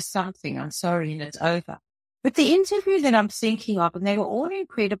just something. I'm sorry and it's over. But the interview that I'm thinking of, and they were all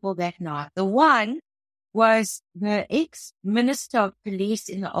incredible that night. The one was the ex-minister of police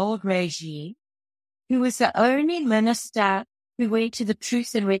in the old regime, who was the only minister who went to the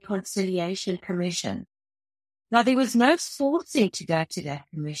Truth and Reconciliation Commission. Now, there was no forcing to go to that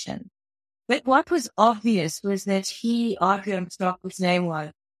commission. But what was obvious was that he, Adrian Stock's name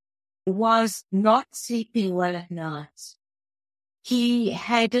was not sleeping well at night. He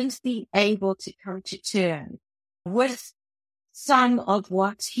hadn't been able to come to terms with some of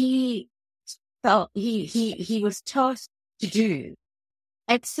what he felt he was tasked to do.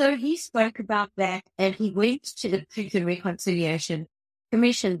 And so he spoke about that, and he went to the Truth and Reconciliation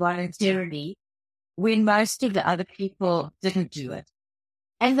Commission voluntarily when most of the other people didn't do it.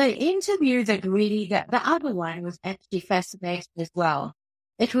 And the interview that really, the other one was actually fascinating as well.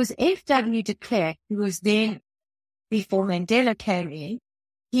 It was F.W. de Klerk, who was then, before Mandela came in,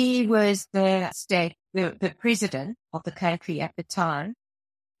 he was the state the president of the country at the time.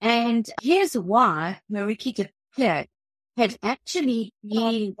 And his wife, Mariki de Klerk, had actually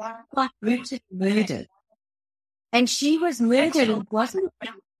been quite brutally murdered. And she was murdered. It wasn't a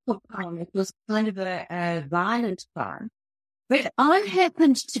peaceful crime. It was kind of a violent crime. But I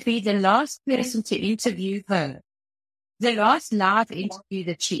happened to be the last person to interview her, the last live interview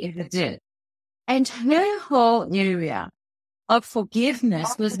that she ever did. And her whole area of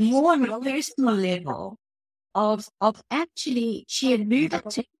forgiveness was more on a personal level of actually, she alluded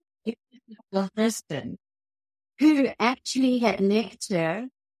to her husband who actually had left her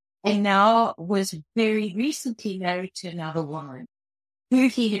and now was very recently married to another woman who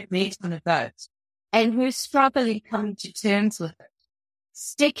he had met on a boat, and her struggle in coming to terms with it,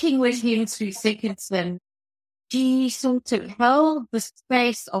 sticking with him through thick and thin. She sort of held the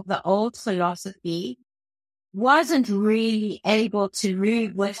space of the old philosophy, wasn't really able to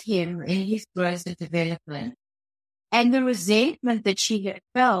move with him in his growth and development, and the resentment that she had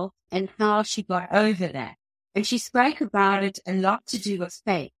felt and how she got over that. And she spoke about it a lot to do with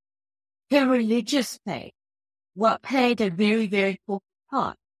faith. Her religious faith, what played a very, very important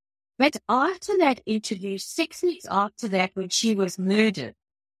part. But after that interview, 6 weeks after that, when she was murdered,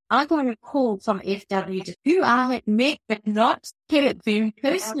 I got a call from FW, who I had met but not kept very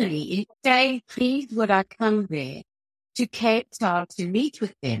personally, in saying, please would I come there to Cape Town to meet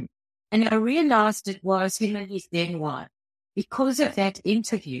with them. And I realized it was him and his then wife because of that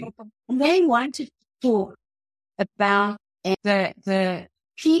interview. And they wanted to talk about the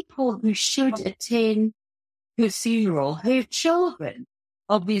people who should attend her funeral, her children,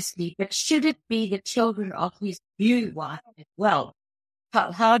 obviously, but should it be the children of his new wife as well?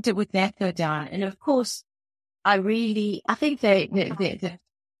 How would that go down? And of course, I think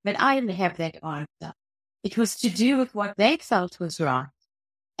but I didn't have that answer. It was to do with what they felt was right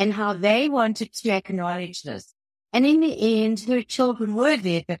and how they wanted to acknowledge this. And in the end, her children were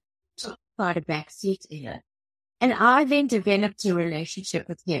there, but took quite a backseat in it. And I then developed a relationship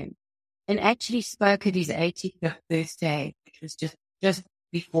with him and actually spoke at his 85th birthday, which was just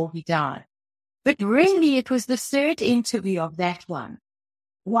before he died. But really, it was the third interview of that one.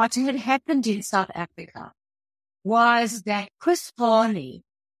 What had happened in South Africa was that Chris Farley,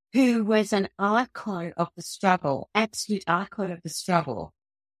 who was an icon of the struggle, absolute icon of the struggle,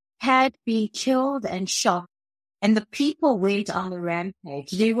 had been killed and shot, and the people went on the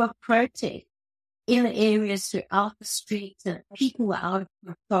rampage. There were protests in the areas throughout the streets, and people were out of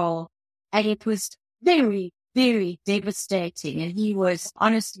control, and it was very, very devastating. And he was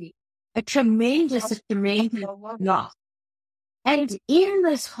honestly a tremendous loss. And in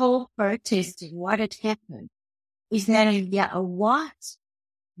this whole protesting, what had happened is that a white,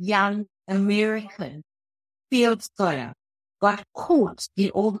 young American field scholar got caught in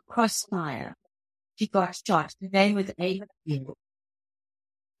all the crossfire. She got shot. Her name was Ava Field.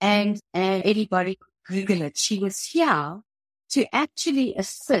 And anybody could Google it. She was here to actually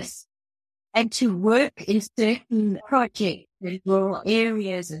assist and to work in certain projects in rural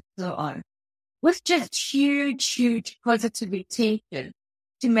areas and so on, with just huge positive intention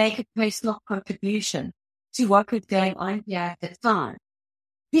to make a personal contribution to what was going on here at the time.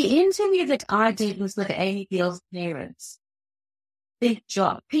 The interview that I did was with Amy Beale's parents. Big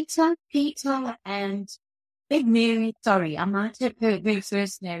job. Peter and Big Mary, sorry, I might have heard their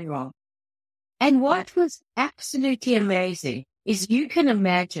first name wrong. And what was absolutely amazing is you can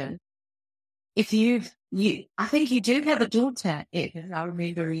imagine if I think you do have a daughter, Evan, I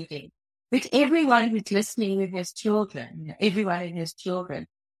remember reading. But everyone who's listening who has children,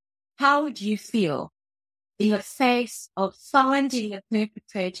 how would you feel in the face of finding the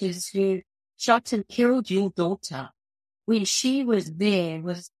perpetrators who shot and killed your daughter when she was there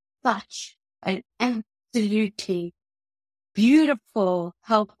with such an absolutely beautiful,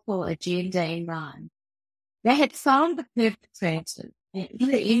 helpful agenda in mind? They had found the perpetrators, and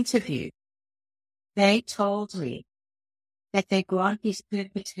in the interview, they told me that they grant these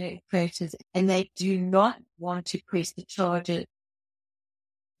perpetrators and they do not want to press the charges.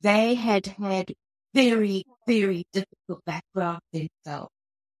 They had very, very difficult background themselves.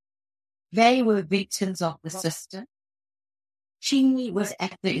 They were victims of the system. She was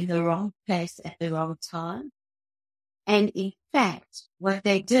in the wrong place at the wrong time. And in fact, what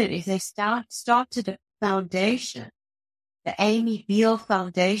they did is they started a foundation, the Amy Beale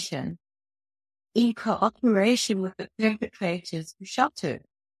Foundation, in cooperation with the perpetrators who shot her.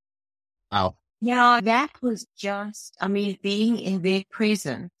 Wow. Now, that was just, being in their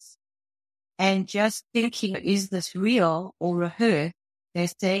presence and just thinking, is this real or rehearsed? They're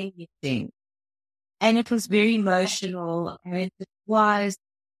saying these things. And it was very emotional. And it was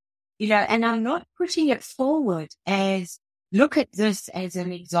and I'm not putting it forward as, look at this as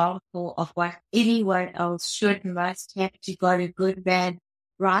an example of what anyone else should, must, have to, got a good, bad,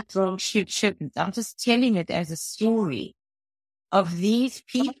 right, wrong, shouldn't. I'm just telling it as a story of these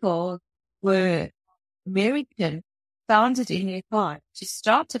people were American, founded in their heart to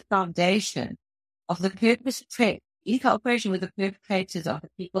start a foundation of the purpose, in cooperation with the perpetrators of the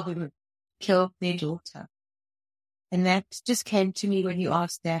people who killed their daughter. And that just came to me when you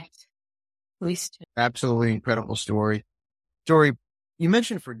asked that question. Absolutely incredible story. Dori, you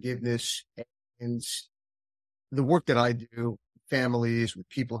mentioned forgiveness and the work that I do, families with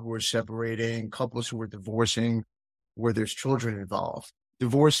people who are separating, couples who are divorcing, where there's children involved.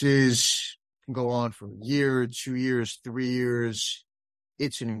 Divorces can go on for a year, 2 years, 3 years.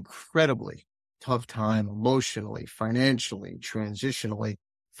 It's an incredibly tough time emotionally, financially, transitionally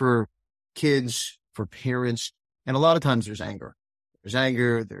for kids, for parents. And a lot of times there's anger. There's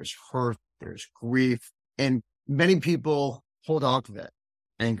anger, there's hurt, there's grief. And many people hold on to that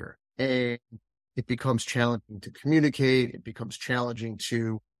anger. And it becomes challenging to communicate. It becomes challenging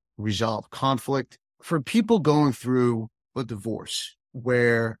to resolve conflict. For people going through a divorce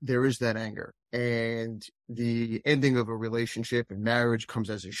where there is that anger and the ending of a relationship and marriage comes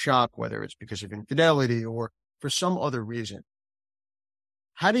as a shock, whether it's because of infidelity or for some other reason,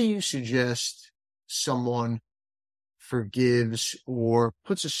 how do you suggest someone forgives or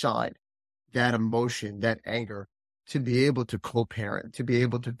puts aside that emotion, that anger, to be able to co-parent, to be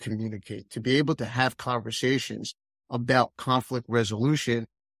able to communicate, to be able to have conversations about conflict resolution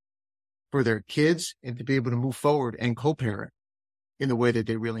for their kids and to be able to move forward and co-parent in the way that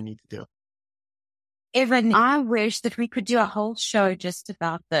they really need to do? Evan, I wish that we could do a whole show just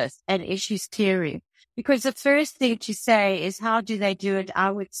about this and issues theory, because the first thing to say is, how do they do it?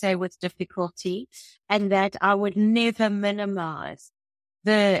 I would say with difficulty, and that I would never minimize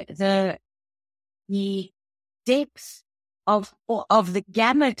the depth of the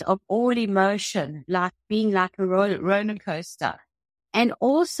gamut of all emotion, like being like a roller coaster. And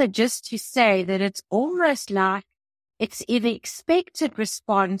also just to say that it's almost like it's an expected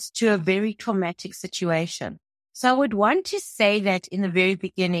response to a very traumatic situation. So I would want to say that in the very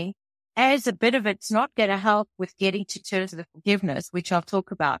beginning, as a bit of it's not going to help with getting to terms with forgiveness, which I'll talk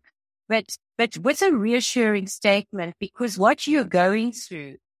about, but with a reassuring statement, because what you're going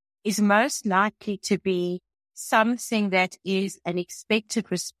through is most likely to be something that is an expected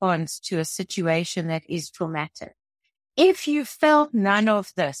response to a situation that is traumatic. If you felt none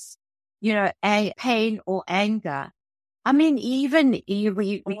of this, a pain or anger, I mean, even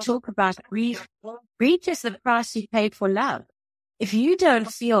we talk about grief. Grief is the price you paid for love. If you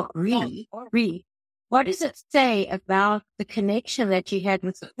don't feel grief, what does it say about the connection that you had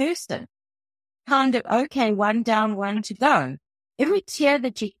with the person? Kind of, okay, one down, one to go. Every tear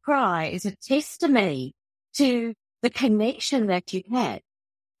that you cry is a testimony to the connection that you had.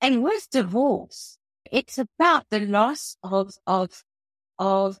 And with divorce, it's about the loss of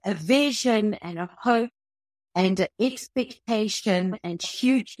a vision and a hope and an expectation and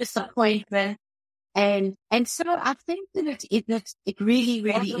huge disappointment. And so I think that it really,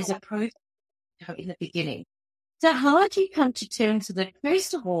 really is a process in the beginning. So how do you come to terms with it?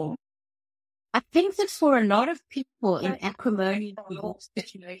 First of all, I think that for a lot of people in acrimonious divorce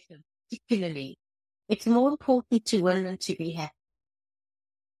situations, particularly, it's more important to learn to be happy.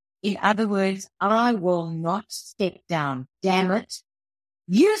 In other words, I will not step down. Damn it.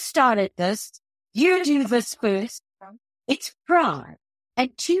 You started this. You do this first. It's pride.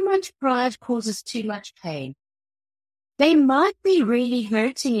 And too much pride causes too much pain. They might be really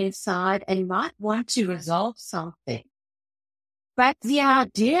hurting inside and might want to resolve something. But the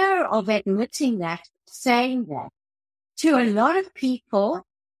idea of admitting that, saying that, to a lot of people,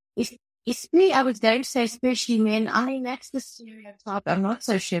 especially, I was going to say especially men, I mean, that's the stereotype. I'm not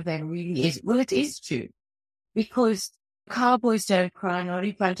so sure that really is. Well, it is true. Because cowboys don't cry, not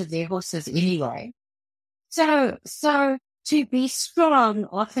in front of their horses anyway. So to be strong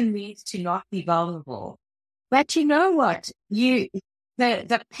often means to not be vulnerable. But you know what? The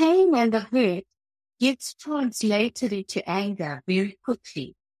pain and the hurt gets translated into anger very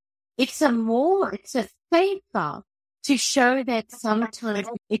quickly. It's a safer to show that sometimes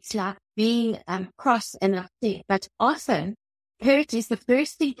it's like being cross and upset, but often hurt is the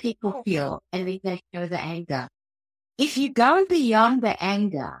first thing people feel, and then they show the anger. If you go beyond the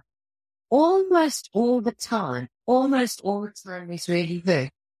anger, almost all the time is really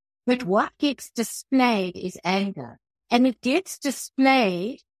hurt. But what gets displayed is anger. And it gets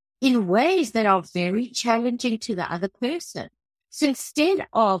displayed in ways that are very challenging to the other person. So instead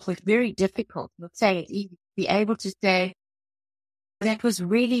of, with very difficult, let's say, be able to say, That was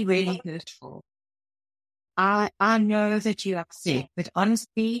really, really hurtful. I know that you're upset, but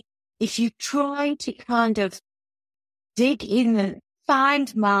honestly, if you try to kind of dig in and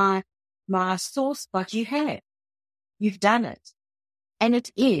find my sore spot, you've done it. And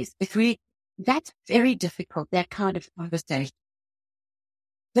that's very difficult, that kind of conversation.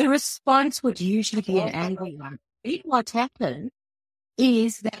 The response would usually be an angry one. What happens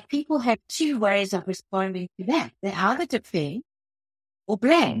is that people have two ways of responding to that. They either defend or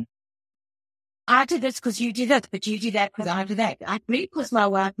blame. I did this because you did this, but you did that because I did that. I drink because my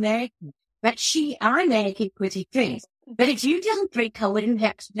wife married me, but I married him because he drinks. But if you didn't drink, I wouldn't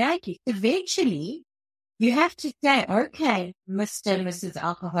have to marry you. Eventually, you have to say, okay, Mr. and Mrs.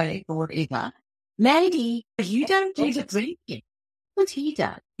 Alcoholic or whatever, maybe you don't do the drinking. What he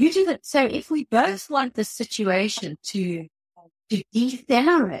does. You do that. So if we both want the situation to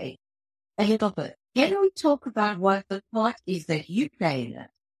decelerate a little bit, can we talk about what the part is that you play in it?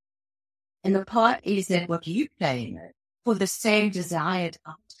 And the part is that what you play in it for the same desired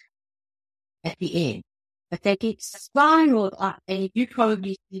outcome at the end. But they get spiraled up, and you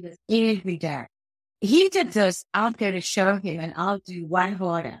probably see this every day. He did this, I'm going to show him, and I'll do one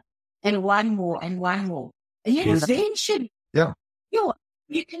harder, and one more, and one more. And then eventually,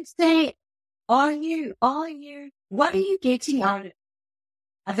 you can say, what are you getting out of it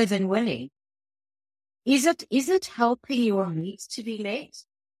other than winning? Is it helping your needs to be met?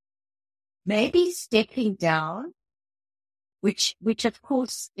 Maybe stepping down, which of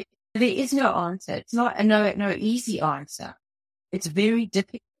course, there is no answer. It's not no easy answer. It's very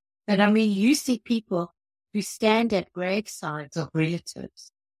difficult. But I mean, you see people who stand at gravesides of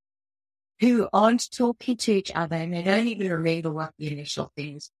relatives who aren't talking to each other, and they don't even remember what the initial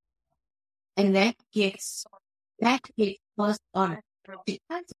things. And that gets passed on. It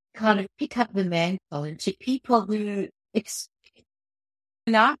kind of pick up the mantle into people who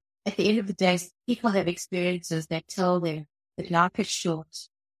now at the end of the day, people have experiences that tell them that life is short.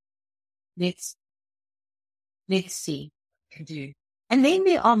 Let's see what we can do. And then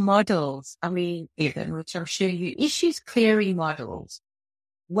there are models, Evan, which I'm sure you issues clearing models,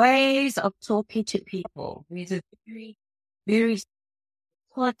 ways of talking to people. These are very, very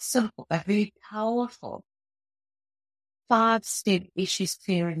quite simple, but very powerful 5-step issues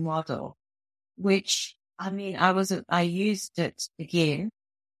clearing model, which I used it again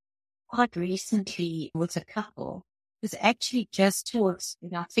quite recently with a couple. It was actually just towards,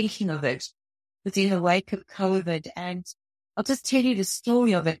 thinking of it within the wake of COVID. And I'll just tell you the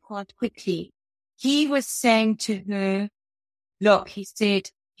story of it quite quickly. He was saying to her, look, he said,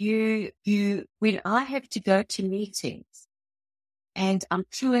 when I have to go to meetings and I'm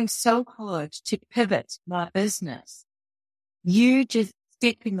trying so hard to pivot my business, you just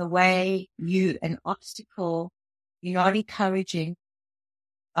step in the way, you an obstacle, you're not encouraging.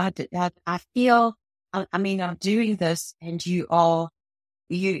 I feel, I'm doing this and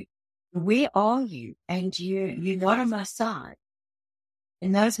where are you? And you're not on my side.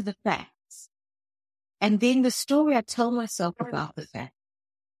 And those are the facts. And then the story I tell myself about the fact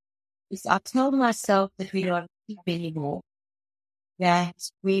is I tell myself that we're not deep anymore,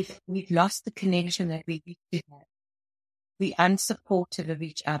 that we've lost the connection that we used to have. We're unsupportive of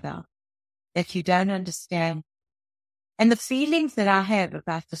each other, that you don't understand. And the feelings that I have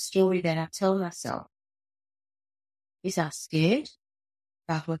about the story that I tell myself is I'm scared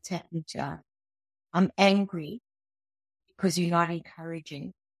about what's happening to us. I'm angry because you're not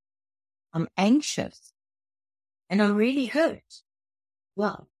encouraging. I'm anxious and I'm really hurt.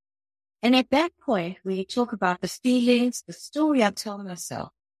 Well, and at that point, when you talk about the feelings, the story I tell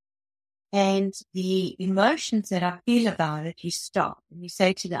myself, and the emotions that I feel about it, you stop and you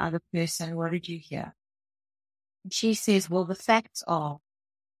say to the other person, what did you hear? And she says, well, the facts are,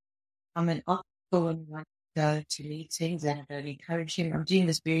 I'm an obstacle and I want to go to meetings and I don't encourage him. I'm doing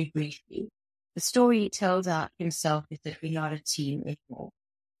this very briefly. The story he tells out himself is that we're not a team anymore.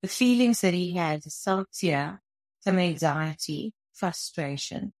 The feelings that he has is some fear, some anxiety,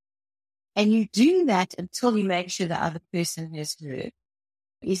 frustration. And you do that until you make sure the other person has heard.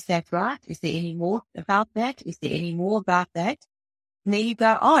 Is that right? Is there any more about that? Is there any more about that? And then you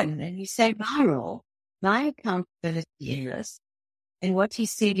go on and you say, my role, my accountability in this. And what he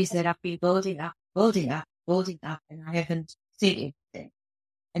said is that I've been building up, and I haven't said anything.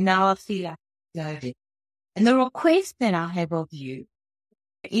 And now I feel like loaded. And the request that I have of you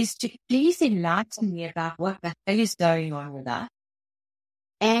is to please enlighten me about what the hell is going on with us.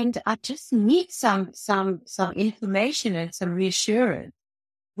 And I just need some information and some reassurance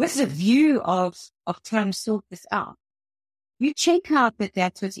with the view of trying to sort this out. You check out that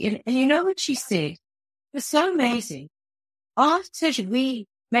that's what's in. And you know what she said? It was so amazing. after we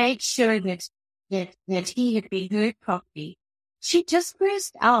made sure that he had been heard properly, she just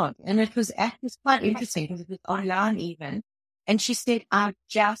burst out. And it was quite interesting because it was online even. And she said, I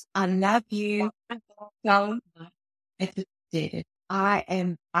love you so much. I did it.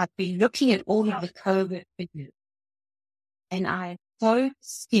 I've been looking at all of the COVID videos and I'm so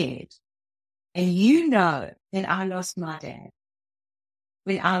scared. And you know that I lost my dad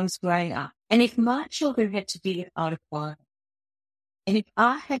when I was growing up. And if my children had to be out of one, and if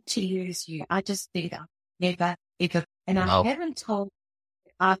I had to lose you, I just think I'll never, ever, and I haven't told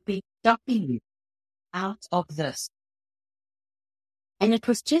you, I've been stopping you out of this. And it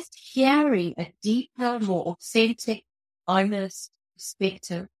was just hearing a deeper, more authentic, honest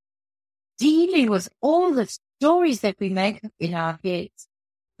perspective, dealing with all the stories that we make up in our heads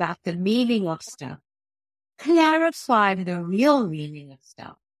about the meaning of stuff, clarifying the real meaning of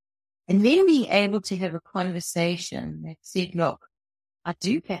stuff, and then being able to have a conversation that said, look, I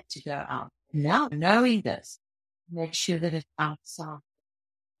do have to go out now, knowing this, make sure that it's outside.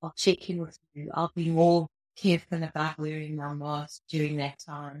 I'll check in with you. I'll be more careful about wearing my mask during that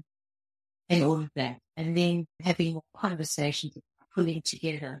time and all of that. And then having more conversations, pulling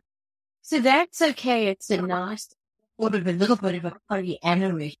together. So that's okay. It's a nice, sort of a little bit of a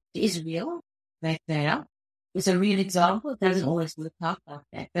Pollyanna. It is real. Back that up. It's a real example. It doesn't always work out like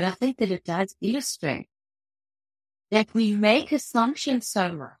that. But I think that it does illustrate that we make assumptions so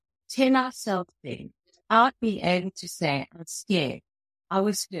much, tell ourselves things, without being able to say, I'm scared, I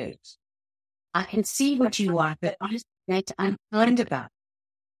was hurt, I can see what you want, but I'm kind about it.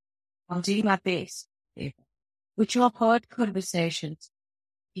 I'll do my best, which are hard conversations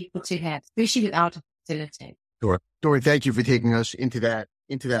people to have, especially without a facilitator. Dori, thank you for taking us into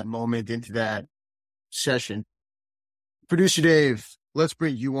that moment, into that session. Producer Dave, let's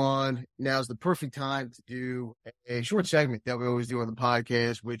bring you on. Now's the perfect time to do a short segment that we always do on the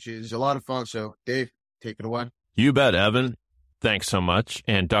podcast, which is a lot of fun. So, Dave, take it away. You bet, Evan. Thanks so much.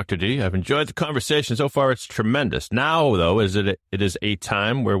 And Dr. D, I've enjoyed the conversation so far. It's tremendous. Now, though, it is a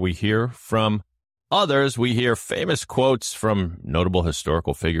time where we hear from others. We hear famous quotes from notable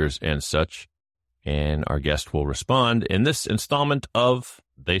historical figures and such. And our guest will respond in this installment of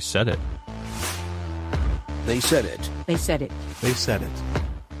They Said It. They said it. They said it. They said it.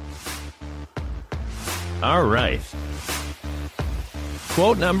 All right.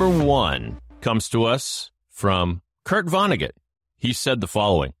 Quote number 1 comes to us from Kurt Vonnegut. He said the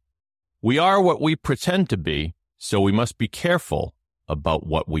following: "We are what we pretend to be, so we must be careful about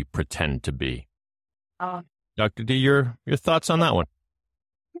what we pretend to be." Dr. D, your thoughts on that one?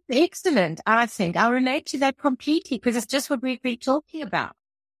 Excellent, I think. I relate to that completely because it's just what we've been talking about.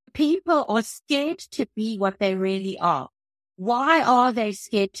 People are scared to be what they really are. Why are they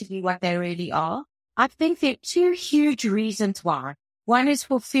scared to be what they really are? I think there are 2 huge reasons why. One is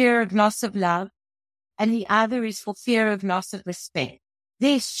for fear of loss of love, and the other is for fear of loss of respect.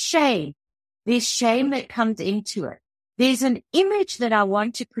 There's shame. There's shame that comes into it. There's an image that I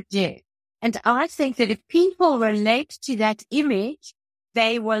want to project. And I think that if people relate to that image,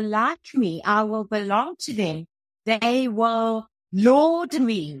 they will like me. I will belong to them. They will laud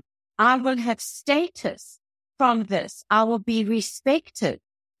me. I will have status from this. I will be respected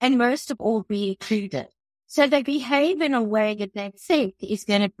and most of all be included. So they behave in a way that they think is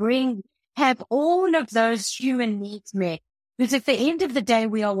going to have all of those human needs met. Because at the end of the day,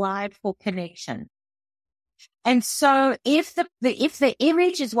 we are wired for connection. And so if the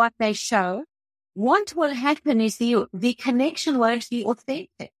image is what they show, what will happen is the connection won't be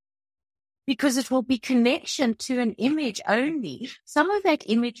authentic. Because it will be connection to an image only. Some of that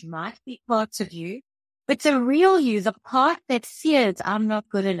image might be parts of you, but the real you, the part that says, I'm not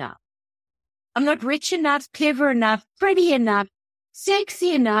good enough. I'm not rich enough, clever enough, pretty enough,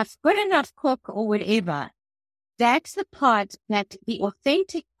 sexy enough, good enough cook or whatever. That's the part that the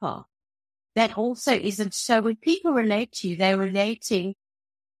authentic part that also isn't. So when people relate to you, they're relating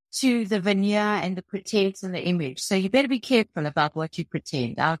to the veneer and the pretense and the image. So you better be careful about what you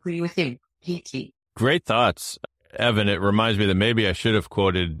pretend. I agree with him completely. Great thoughts. Evan, it reminds me that maybe I should have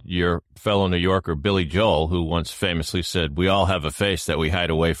quoted your fellow New Yorker, Billy Joel, who once famously said, "We all have a face that we hide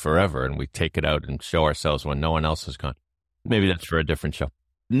away forever, and we take it out and show ourselves when no one else is gone." Maybe that's for a different show.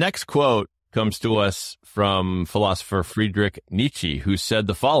 Next quote comes to us from philosopher Friedrich Nietzsche, who said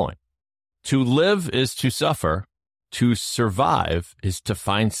the following: "To live is to suffer. To survive is to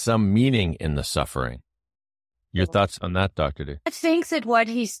find some meaning in the suffering." Your thoughts on that, Dr. D? I think that what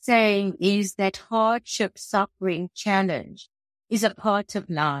he's saying is that hardship, suffering, challenge is a part of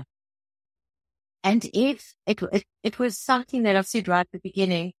life. And if it was something that I've said right at the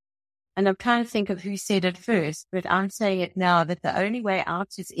beginning, And I'm trying to think of who said it first, but I'm saying it now, that the only way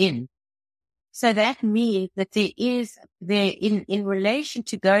out is in. So that means that in relation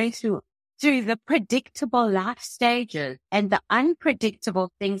to going through the predictable life stages and the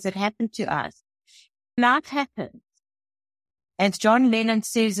unpredictable things that happen to us, life happens. And John Lennon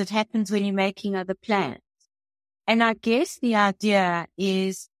says it happens when you're making other plans. And I guess the idea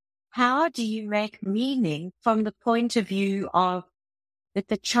is, how do you make meaning from the point of view of that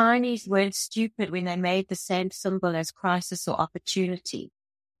the Chinese weren't stupid when they made the same symbol as crisis or opportunity?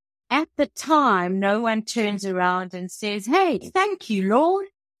 At the time, no one turns around and says, hey, thank you, Lord,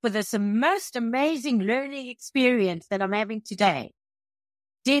 for this most amazing learning experience that I'm having today.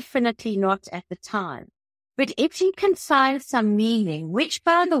 Definitely not at the time. But if you can find some meaning, which,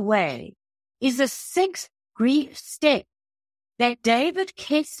 by the way, is a sixth grief step that David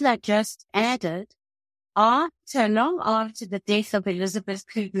Kessler just added long after the death of Elizabeth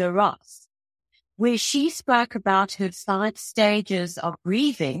Kubler-Ross, where she spoke about her 5 stages of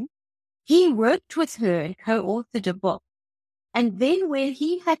grieving. He worked with her and co-authored a book. And then when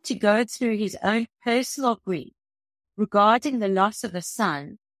he had to go through his own personal grief regarding the loss of a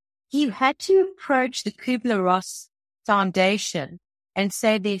son, he had to approach the Kubler-Ross Foundation and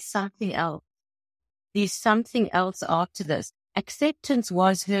say, there's something else. There's something else after this. Acceptance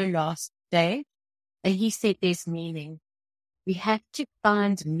was her last day. And he said, there's meaning. We have to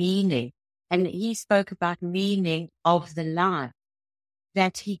find meaning. And he spoke about meaning of the life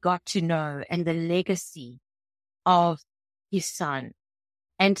that he got to know and the legacy of his son.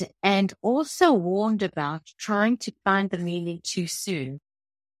 And also warned about trying to find the meaning too soon.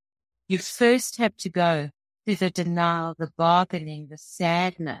 You first have to go through the denial, the bargaining, the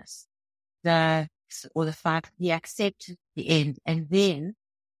sadness, the fact, the acceptance, the end. And then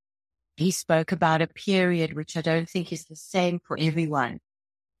he spoke about a period which I don't think is the same for everyone,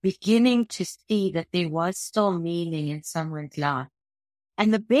 beginning to see that there was still meaning in someone's life.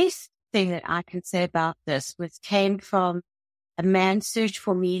 And the best thing that I can say about this came from A Man's Search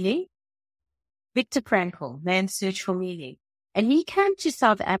for Meaning, Viktor Frankl, Man's Search for Meaning. And he came to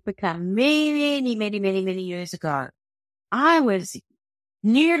South Africa many years ago. I was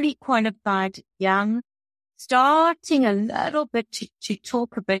nearly qualified, young, starting a little bit to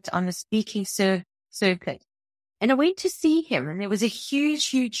talk a bit on a speaking circuit. And I went to see him, and there was a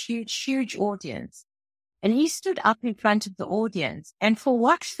huge audience. And he stood up in front of the audience, and for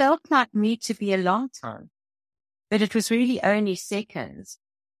what felt like me to be a long time, but it was really only seconds,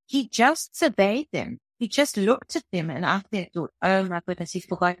 he just surveyed them. He just looked at them, and I thought, oh my goodness, he's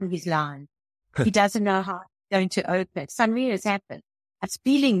forgotten his line. He doesn't know how he's going to open. Something has happened. I was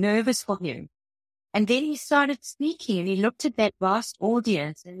feeling nervous for him. And then he started speaking, and he looked at that vast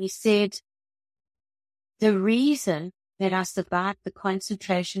audience, and he said, the reason that I survived the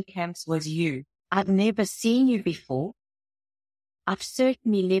concentration camps was you. I've never seen you before. I've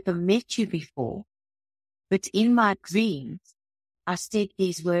certainly never met you before. But in my dreams, I said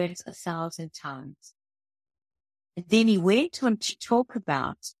these words 1,000 times. And then he went on to talk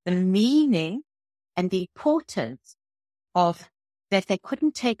about the meaning and the importance of that they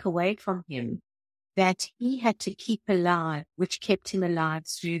couldn't take away from him, that he had to keep alive, which kept him alive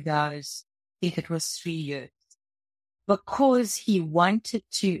through those, I think it was 3 years, because he wanted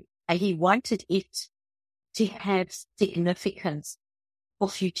it to have significance for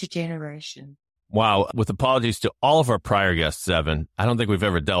future generations. Wow. With apologies to all of our prior guests, Evan, I don't think we've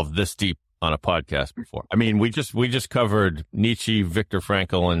ever delved this deep on a podcast before. I mean, we just covered Nietzsche, Viktor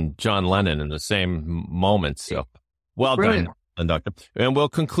Frankl, and John Lennon in the same moment. So well Brilliant. done, Doctor. And we'll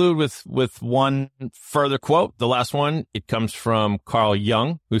conclude with one further quote. The last one, it comes from Carl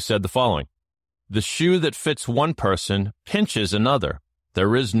Jung, who said the following: the shoe that fits one person pinches another.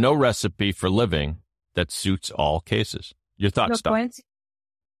 There is no recipe for living that suits all cases. Your thoughts, Doc?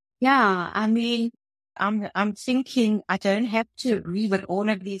 Yeah, I mean, I'm thinking I don't have to agree with all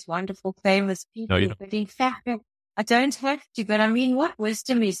of these wonderful, famous people. No, you don't. But in fact, I don't have to. But I mean, what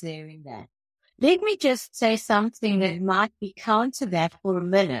wisdom is there in that? Let me just say something that might be counter that for a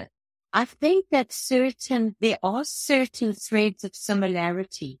minute. I think that there are certain threads of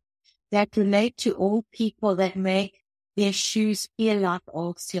similarity that relate to all people that make their shoes feel like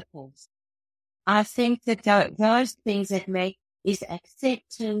old slippers. I think that those things that make is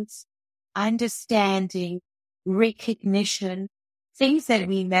acceptance, understanding, recognition, things that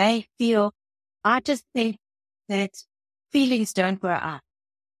we may feel. I just think that feelings don't grow up.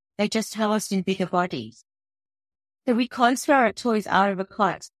 They just housed in bigger bodies. So we can't throw our toys out of a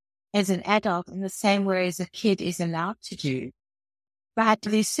cot as an adult in the same way as a kid is allowed to do. But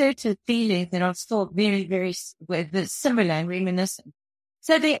there's certain feelings that are still very, very similar and reminiscent.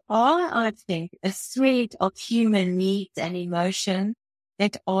 So there are, I think, a thread of human needs and emotion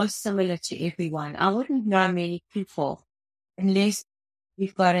that are similar to everyone. I wouldn't know many people unless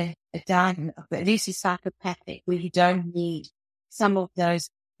you've got a down, at least you're psychopathic, where you don't need some of those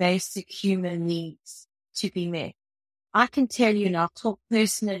basic human needs to be met. I can tell you, and I'll talk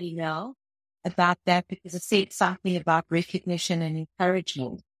personally now about that because I said something about recognition and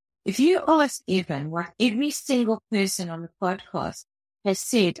encouragement. If you ask Evan what every single person on the podcast has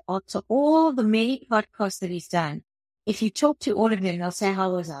said after all the many podcasts that he's done, if you talk to all of them, they'll say,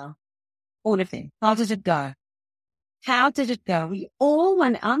 how was I? All of them. How did it go? How did it go? We all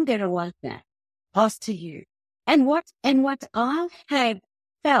want, I'm going to want that. Pass to you. And what I have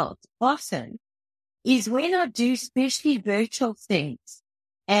felt often is when I do especially virtual things,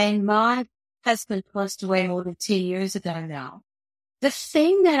 and my husband passed away more than 10 years ago now, the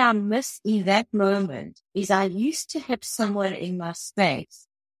thing that I miss in that moment is I used to have someone in my space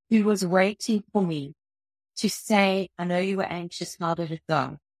who was waiting for me to say, I know you were anxious, how did it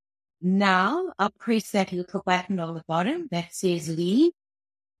go? Now I press that little button on the bottom that says leave.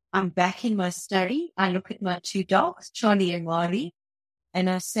 I'm back in my study. I look at my two dogs, Charlie and Marley, and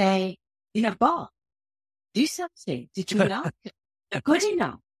I say, Bob, do something. Did you like it? Good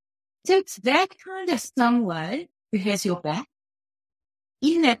enough. So it's that kind of someone who has your back.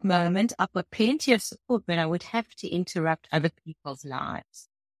 In that moment, I've got plenty of support, but I would have to interrupt other people's lives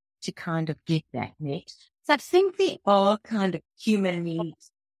to kind of get that met. So I think there are kind of human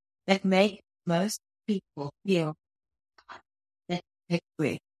needs that make most people feel that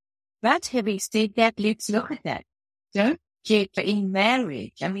way. But having said that, let's look at that. Don't get in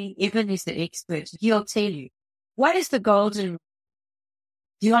marriage. I mean, Evan is the expert. He'll tell you, what is the golden rule?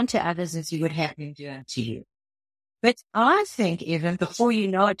 Do unto others as you would have them do unto you. But I think, Evan, before you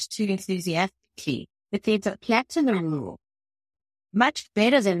know it too enthusiastically, that there's a platinum rule, much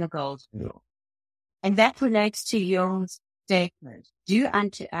better than the golden rule. And that relates to your statement. Do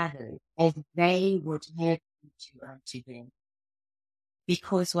unto others as they would have you do unto them.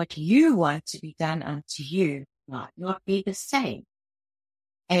 Because what you want to be done unto you might not be the same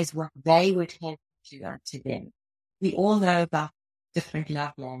as what they would have you do unto them. We all know about different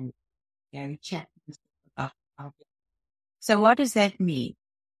love languages. We chat about it. So what does that mean?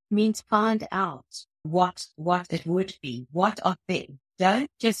 It means find out what it would be. What are they? Don't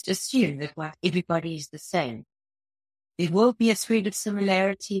just assume that what everybody is the same. There will be a thread of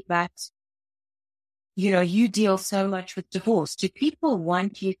similarity, but you deal so much with divorce. Do people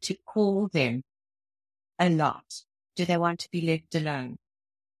want you to call them a lot? Do they want to be left alone?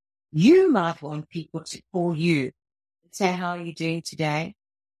 You might want people to call you and say, how are you doing today?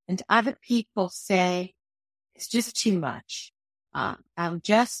 And other people say, it's just too much.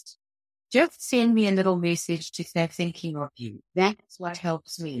 Just send me a little message to say thinking of you. That's what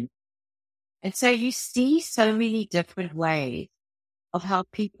helps me. And so you see so many different ways of how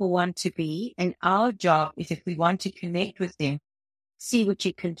people want to be. And our job is, if we want to connect with them, see what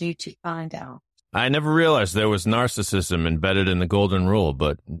you can do to find out. I never realized there was narcissism embedded in the golden rule,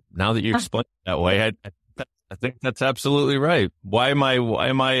 but now that you explain it that way, I think that's absolutely right. Why am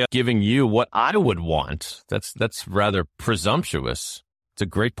I giving you what I would want? That's rather presumptuous. It's a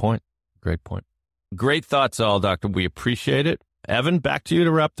great point. Great point. Great thoughts, all, Doctor. We appreciate it. Evan, back to you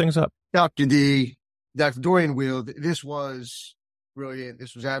to wrap things up. Dr. D, Dr. Dorianne Weil, this was brilliant.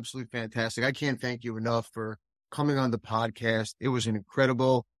 This was absolutely fantastic. I can't thank you enough for coming on the podcast. It was an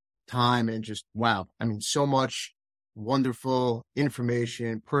incredible time and just, wow. I mean, so much wonderful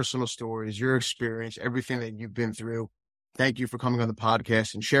information, personal stories, your experience, everything that you've been through. Thank you for coming on the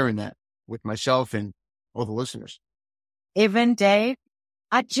podcast and sharing that with myself and all the listeners. Evan, Dave,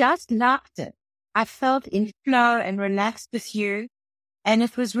 I just loved it. I felt in flow and relaxed with you, and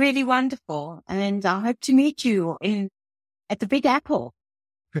it was really wonderful. And I hope to meet you at the Big Apple.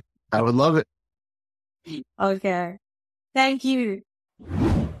 I would love it. Okay. Thank you.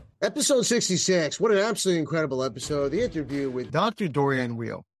 Episode 66. What an absolutely incredible episode. The interview with Dr. Dorianne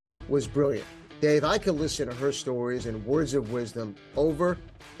Weil was brilliant. Dave, I could listen to her stories and words of wisdom over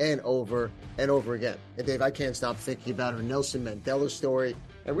and over and over again. And Dave, I can't stop thinking about her Nelson Mandela story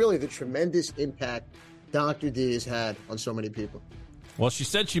and really the tremendous impact Dr. D has had on so many people. Well, she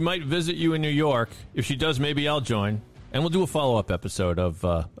said she might visit you in New York. If she does, maybe I'll join. And we'll do a follow-up episode of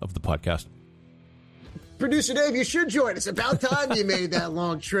the podcast. Producer Dave, you should join. It's about time you made that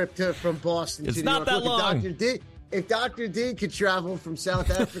long trip from Boston to New York. It's not that long. If Dr. D could travel from South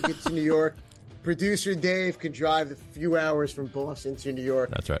Africa to New York, producer Dave could drive the few hours from Boston to New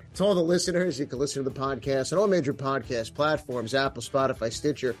York. That's right. To all the listeners, you can listen to the podcast on all major podcast platforms, Apple, Spotify,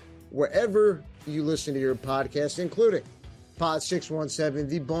 Stitcher, wherever you listen to your podcast, including Pod 617,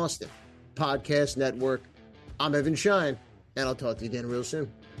 the Boston Podcast Network. I'm Evan Schein, and I'll talk to you again real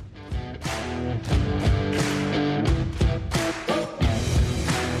soon.